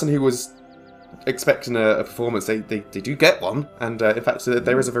person who was expecting a performance, they do get one. And in fact,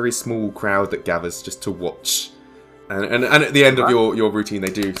 there is a very small crowd that gathers just to watch. And at the end of your routine, they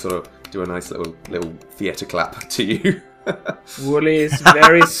do sort of do a nice little theatre clap to you. Wooly is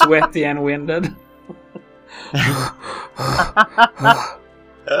very sweaty and winded.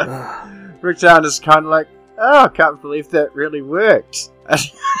 Rick Down is kind of like, oh, I can't believe that really worked.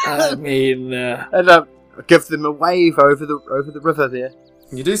 I mean, And give them a wave over the river there.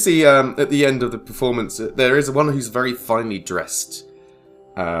 You do see at the end of the performance, there is one who's very finely dressed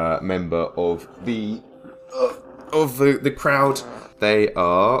member of the crowd.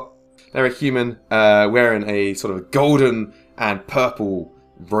 They're a human wearing a sort of golden and purple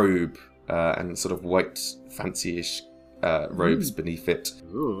robe and sort of white fancy-ish robes beneath it.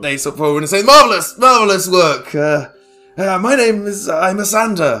 Ooh. They step forward and say, "Marvelous work. My name is I'm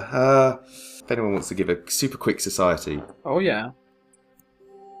Asander. If anyone wants to give a super quick society." oh yeah.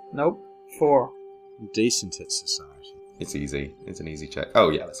 Nope. 4. Decent at society. It's easy. It's an easy check. Oh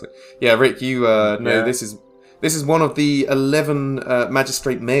yeah, that's it. Yeah, Rick, you know Yeah. this is one of the 11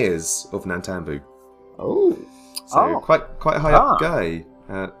 magistrate mayors of Nantambu. Oh. So Oh. quite a high up Ah. guy.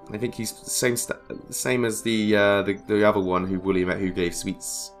 I think he's the same as the other one who Wooly met, who gave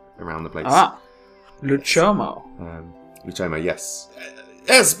sweets around the place. Luchomo. Luchoma, yes.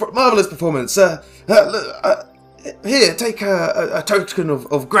 Yes, marvelous performance. Here, take a token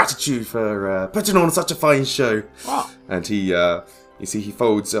of gratitude for putting on such a fine show. Ah. And he, you see, he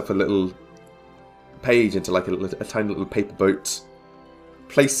folds up a little page into like a tiny little paper boat,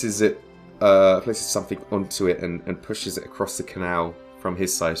 places something onto it, and pushes it across the canal from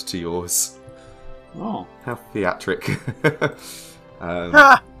his side to yours. Oh. How theatric.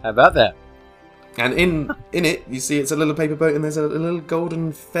 How about that? And in it, you see it's a little paper boat, and there's a little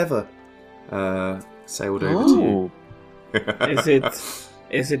golden feather sailed over to you.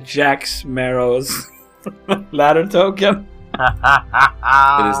 Is it Jack Sparrow's ladder token?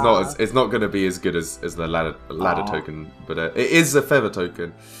 It's not going to be as good as the ladder token, but it is a feather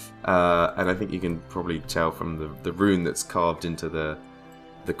token, and I think you can probably tell from the rune that's carved into the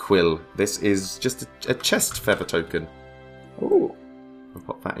quill. This is just a chest feather token. Ooh. I'll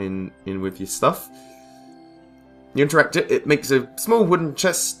pop that in with your stuff. You interact it. It makes a small wooden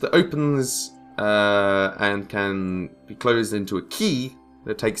chest that opens and can be closed into a key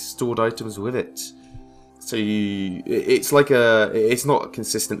that takes stored items with it. So it's not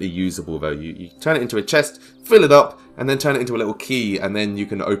consistently usable though. You turn it into a chest, fill it up, and then turn it into a little key, and then you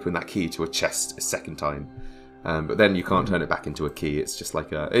can open that key to a chest a second time. But then you can't turn it back into a key. It's just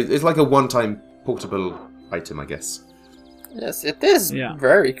like a one-time portable item, I guess. Yes, it is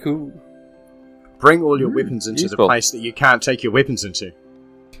very cool. Bring all your weapons into the place that you can't take your weapons into.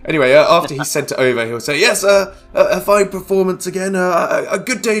 Anyway, after he's sent it over, he'll say, "Yes, a fine performance again. A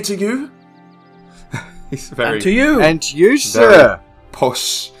good day to you." He's very And to you, and you, sir.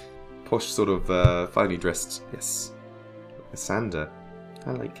 posh, sort of finely dressed. Yes, Sander.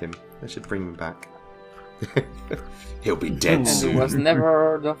 I like him. I should bring him back. He'll be dead And soon. he was never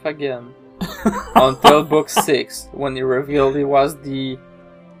heard of again. Until book 6, when he revealed he was the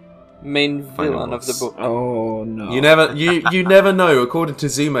main Final villain of the boss. book. oh no! You never know. According to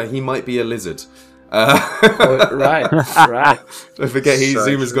Zuma, he might be a lizard. Oh, right. Don't forget, So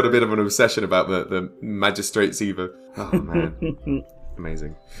Zuma's got a true. bit of an obsession about the magistrates either. Oh man,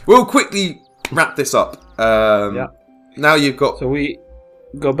 amazing. We'll quickly wrap this up. Now you've got So we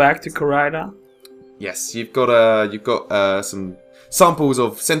go back to Koraida. yes, you've got some samples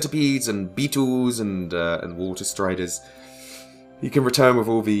of centipedes and beetles and water striders. You can return with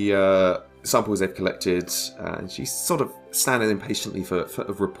all the samples they've collected, and she's sort of standing impatiently for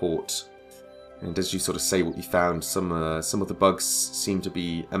a report. And as you sort of say what you found, some of the bugs seem to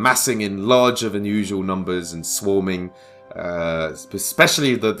be amassing in larger than usual numbers and swarming,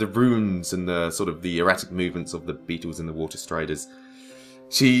 especially the runes and the sort of the erratic movements of the beetles and the water striders.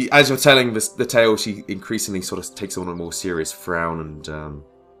 She, as you're telling the tale, she increasingly sort of takes on a more serious frown and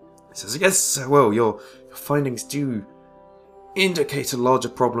says, "Yes, well, your findings do indicate a larger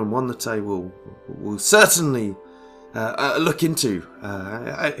problem, one that I will certainly look into.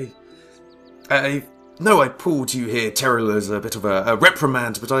 I know I pulled you here, Terrell, as a bit of a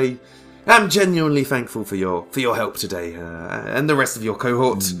reprimand, but I am genuinely thankful for your help today, and the rest of your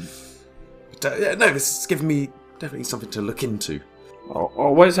cohort. But, no, this has given me definitely something to look into."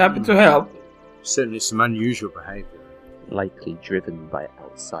 Always happy to help. Certainly some unusual behaviour. Likely driven by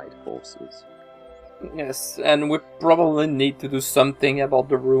outside forces. Yes, and we probably need to do something about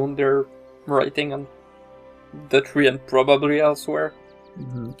the rune they're writing on the tree and probably elsewhere.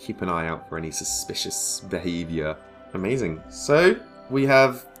 Keep an eye out for any suspicious behaviour. Amazing. So, we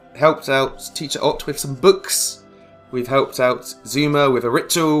have helped out Teacher Ott with some books. We've helped out Zuma with a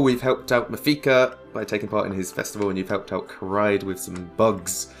ritual. We've helped out Mafika by taking part in his festival. And you've helped out Karide with some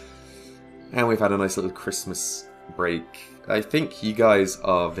bugs. And we've had a nice little Christmas break. I think you guys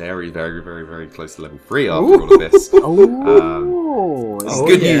are very, very, very, very close to level 3 after all of this. It's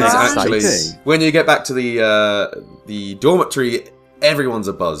good news, actually. Exciting. When you get back to the dormitory, everyone's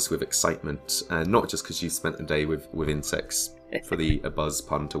abuzz with excitement, and not just because you spent a day with insects for the abuzz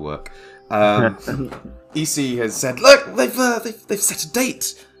pun to work. EC has said, "Look, they've set a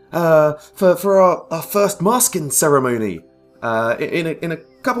date for our first masking ceremony in a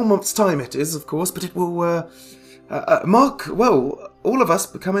couple months' time. It is, of course, but it will mark all of us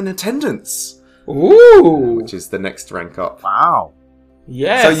become in attendance, Ooh! which is the next rank up. Wow.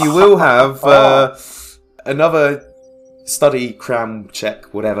 Yes! So you will have another study, cram,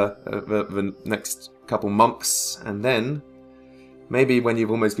 check, whatever, the next couple months, and then maybe when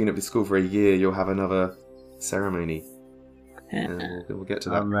you've almost been at the school for a year, you'll have another ceremony. And we'll get to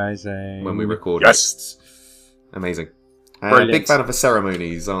that Amazing. when we record Yes. next. Amazing. Brilliant. Big fan of the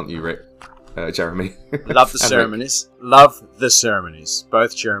ceremonies, aren't you, Rick? Jeremy. Love the And Rick. ceremonies. Love the ceremonies.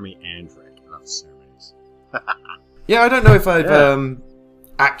 Both Jeremy and Rick love the ceremonies. Yeah, I don't know if I've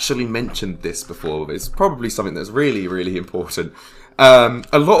actually mentioned this before, but it's probably something that's really, really important. A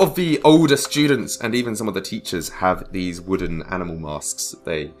lot of the older students and even some of the teachers have these wooden animal masks that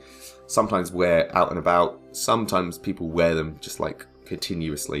they sometimes wear out and about. Sometimes people wear them just like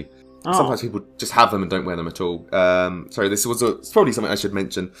continuously. Sometimes people just have them and don't wear them at all. Sorry, it's probably something I should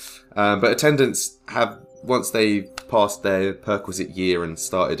mention. But attendants have, once they've passed their perquisite year and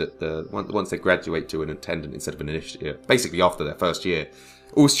started once they graduate to an attendant instead of an initiate, basically after their first year,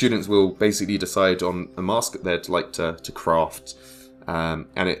 all students will basically decide on a mask that they'd like to craft. And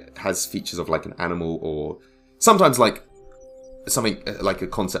it has features of like an animal, or sometimes like something like a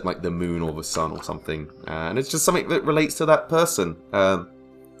concept like the moon or the sun or something. And it's just something that relates to that person.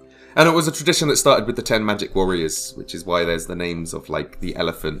 And it was a tradition that started with the 10 magic warriors, which is why there's the names of like the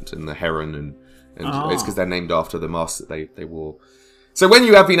elephant and the heron, and it's because they're named after the masks that they wore. So when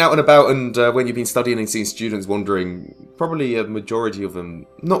you have been out and about, and when you've been studying and seeing students wandering, probably a majority of them,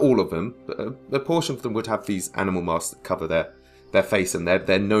 not all of them, but a portion of them would have these animal masks that cover their face, and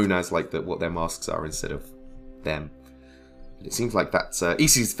they're known as like what their masks are instead of them. It seems like that's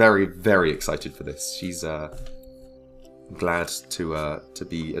Isi's very, very excited for this. She's glad to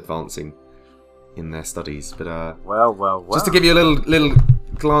be advancing in their studies. But well. Just to give you a little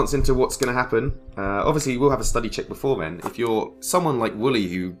glance into what's going to happen. Obviously, we'll have a study check before then. If you're someone like Wooly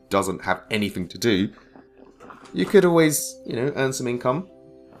who doesn't have anything to do, you could always, earn some income.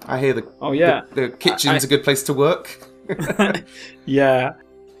 I hear the kitchen's a good place to work. Yeah.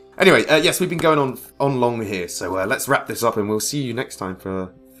 Anyway, yes, we've been going on long here, so let's wrap this up, and we'll see you next time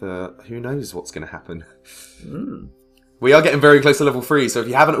for who knows what's going to happen. We are getting very close to level 3, so if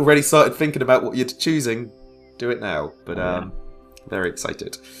you haven't already started thinking about what you're choosing, do it now. But very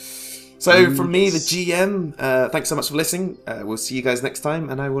excited. So from me, the GM, thanks so much for listening. We'll see you guys next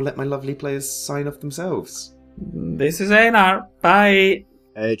time, and I will let my lovely players sign off themselves. This is Einar. Bye.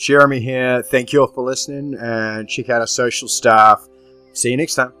 Jeremy here. Thank you all for listening, and check out our social stuff. See you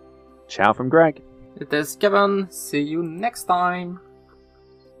next time. Ciao from Greg. It is Kevin. See you next time.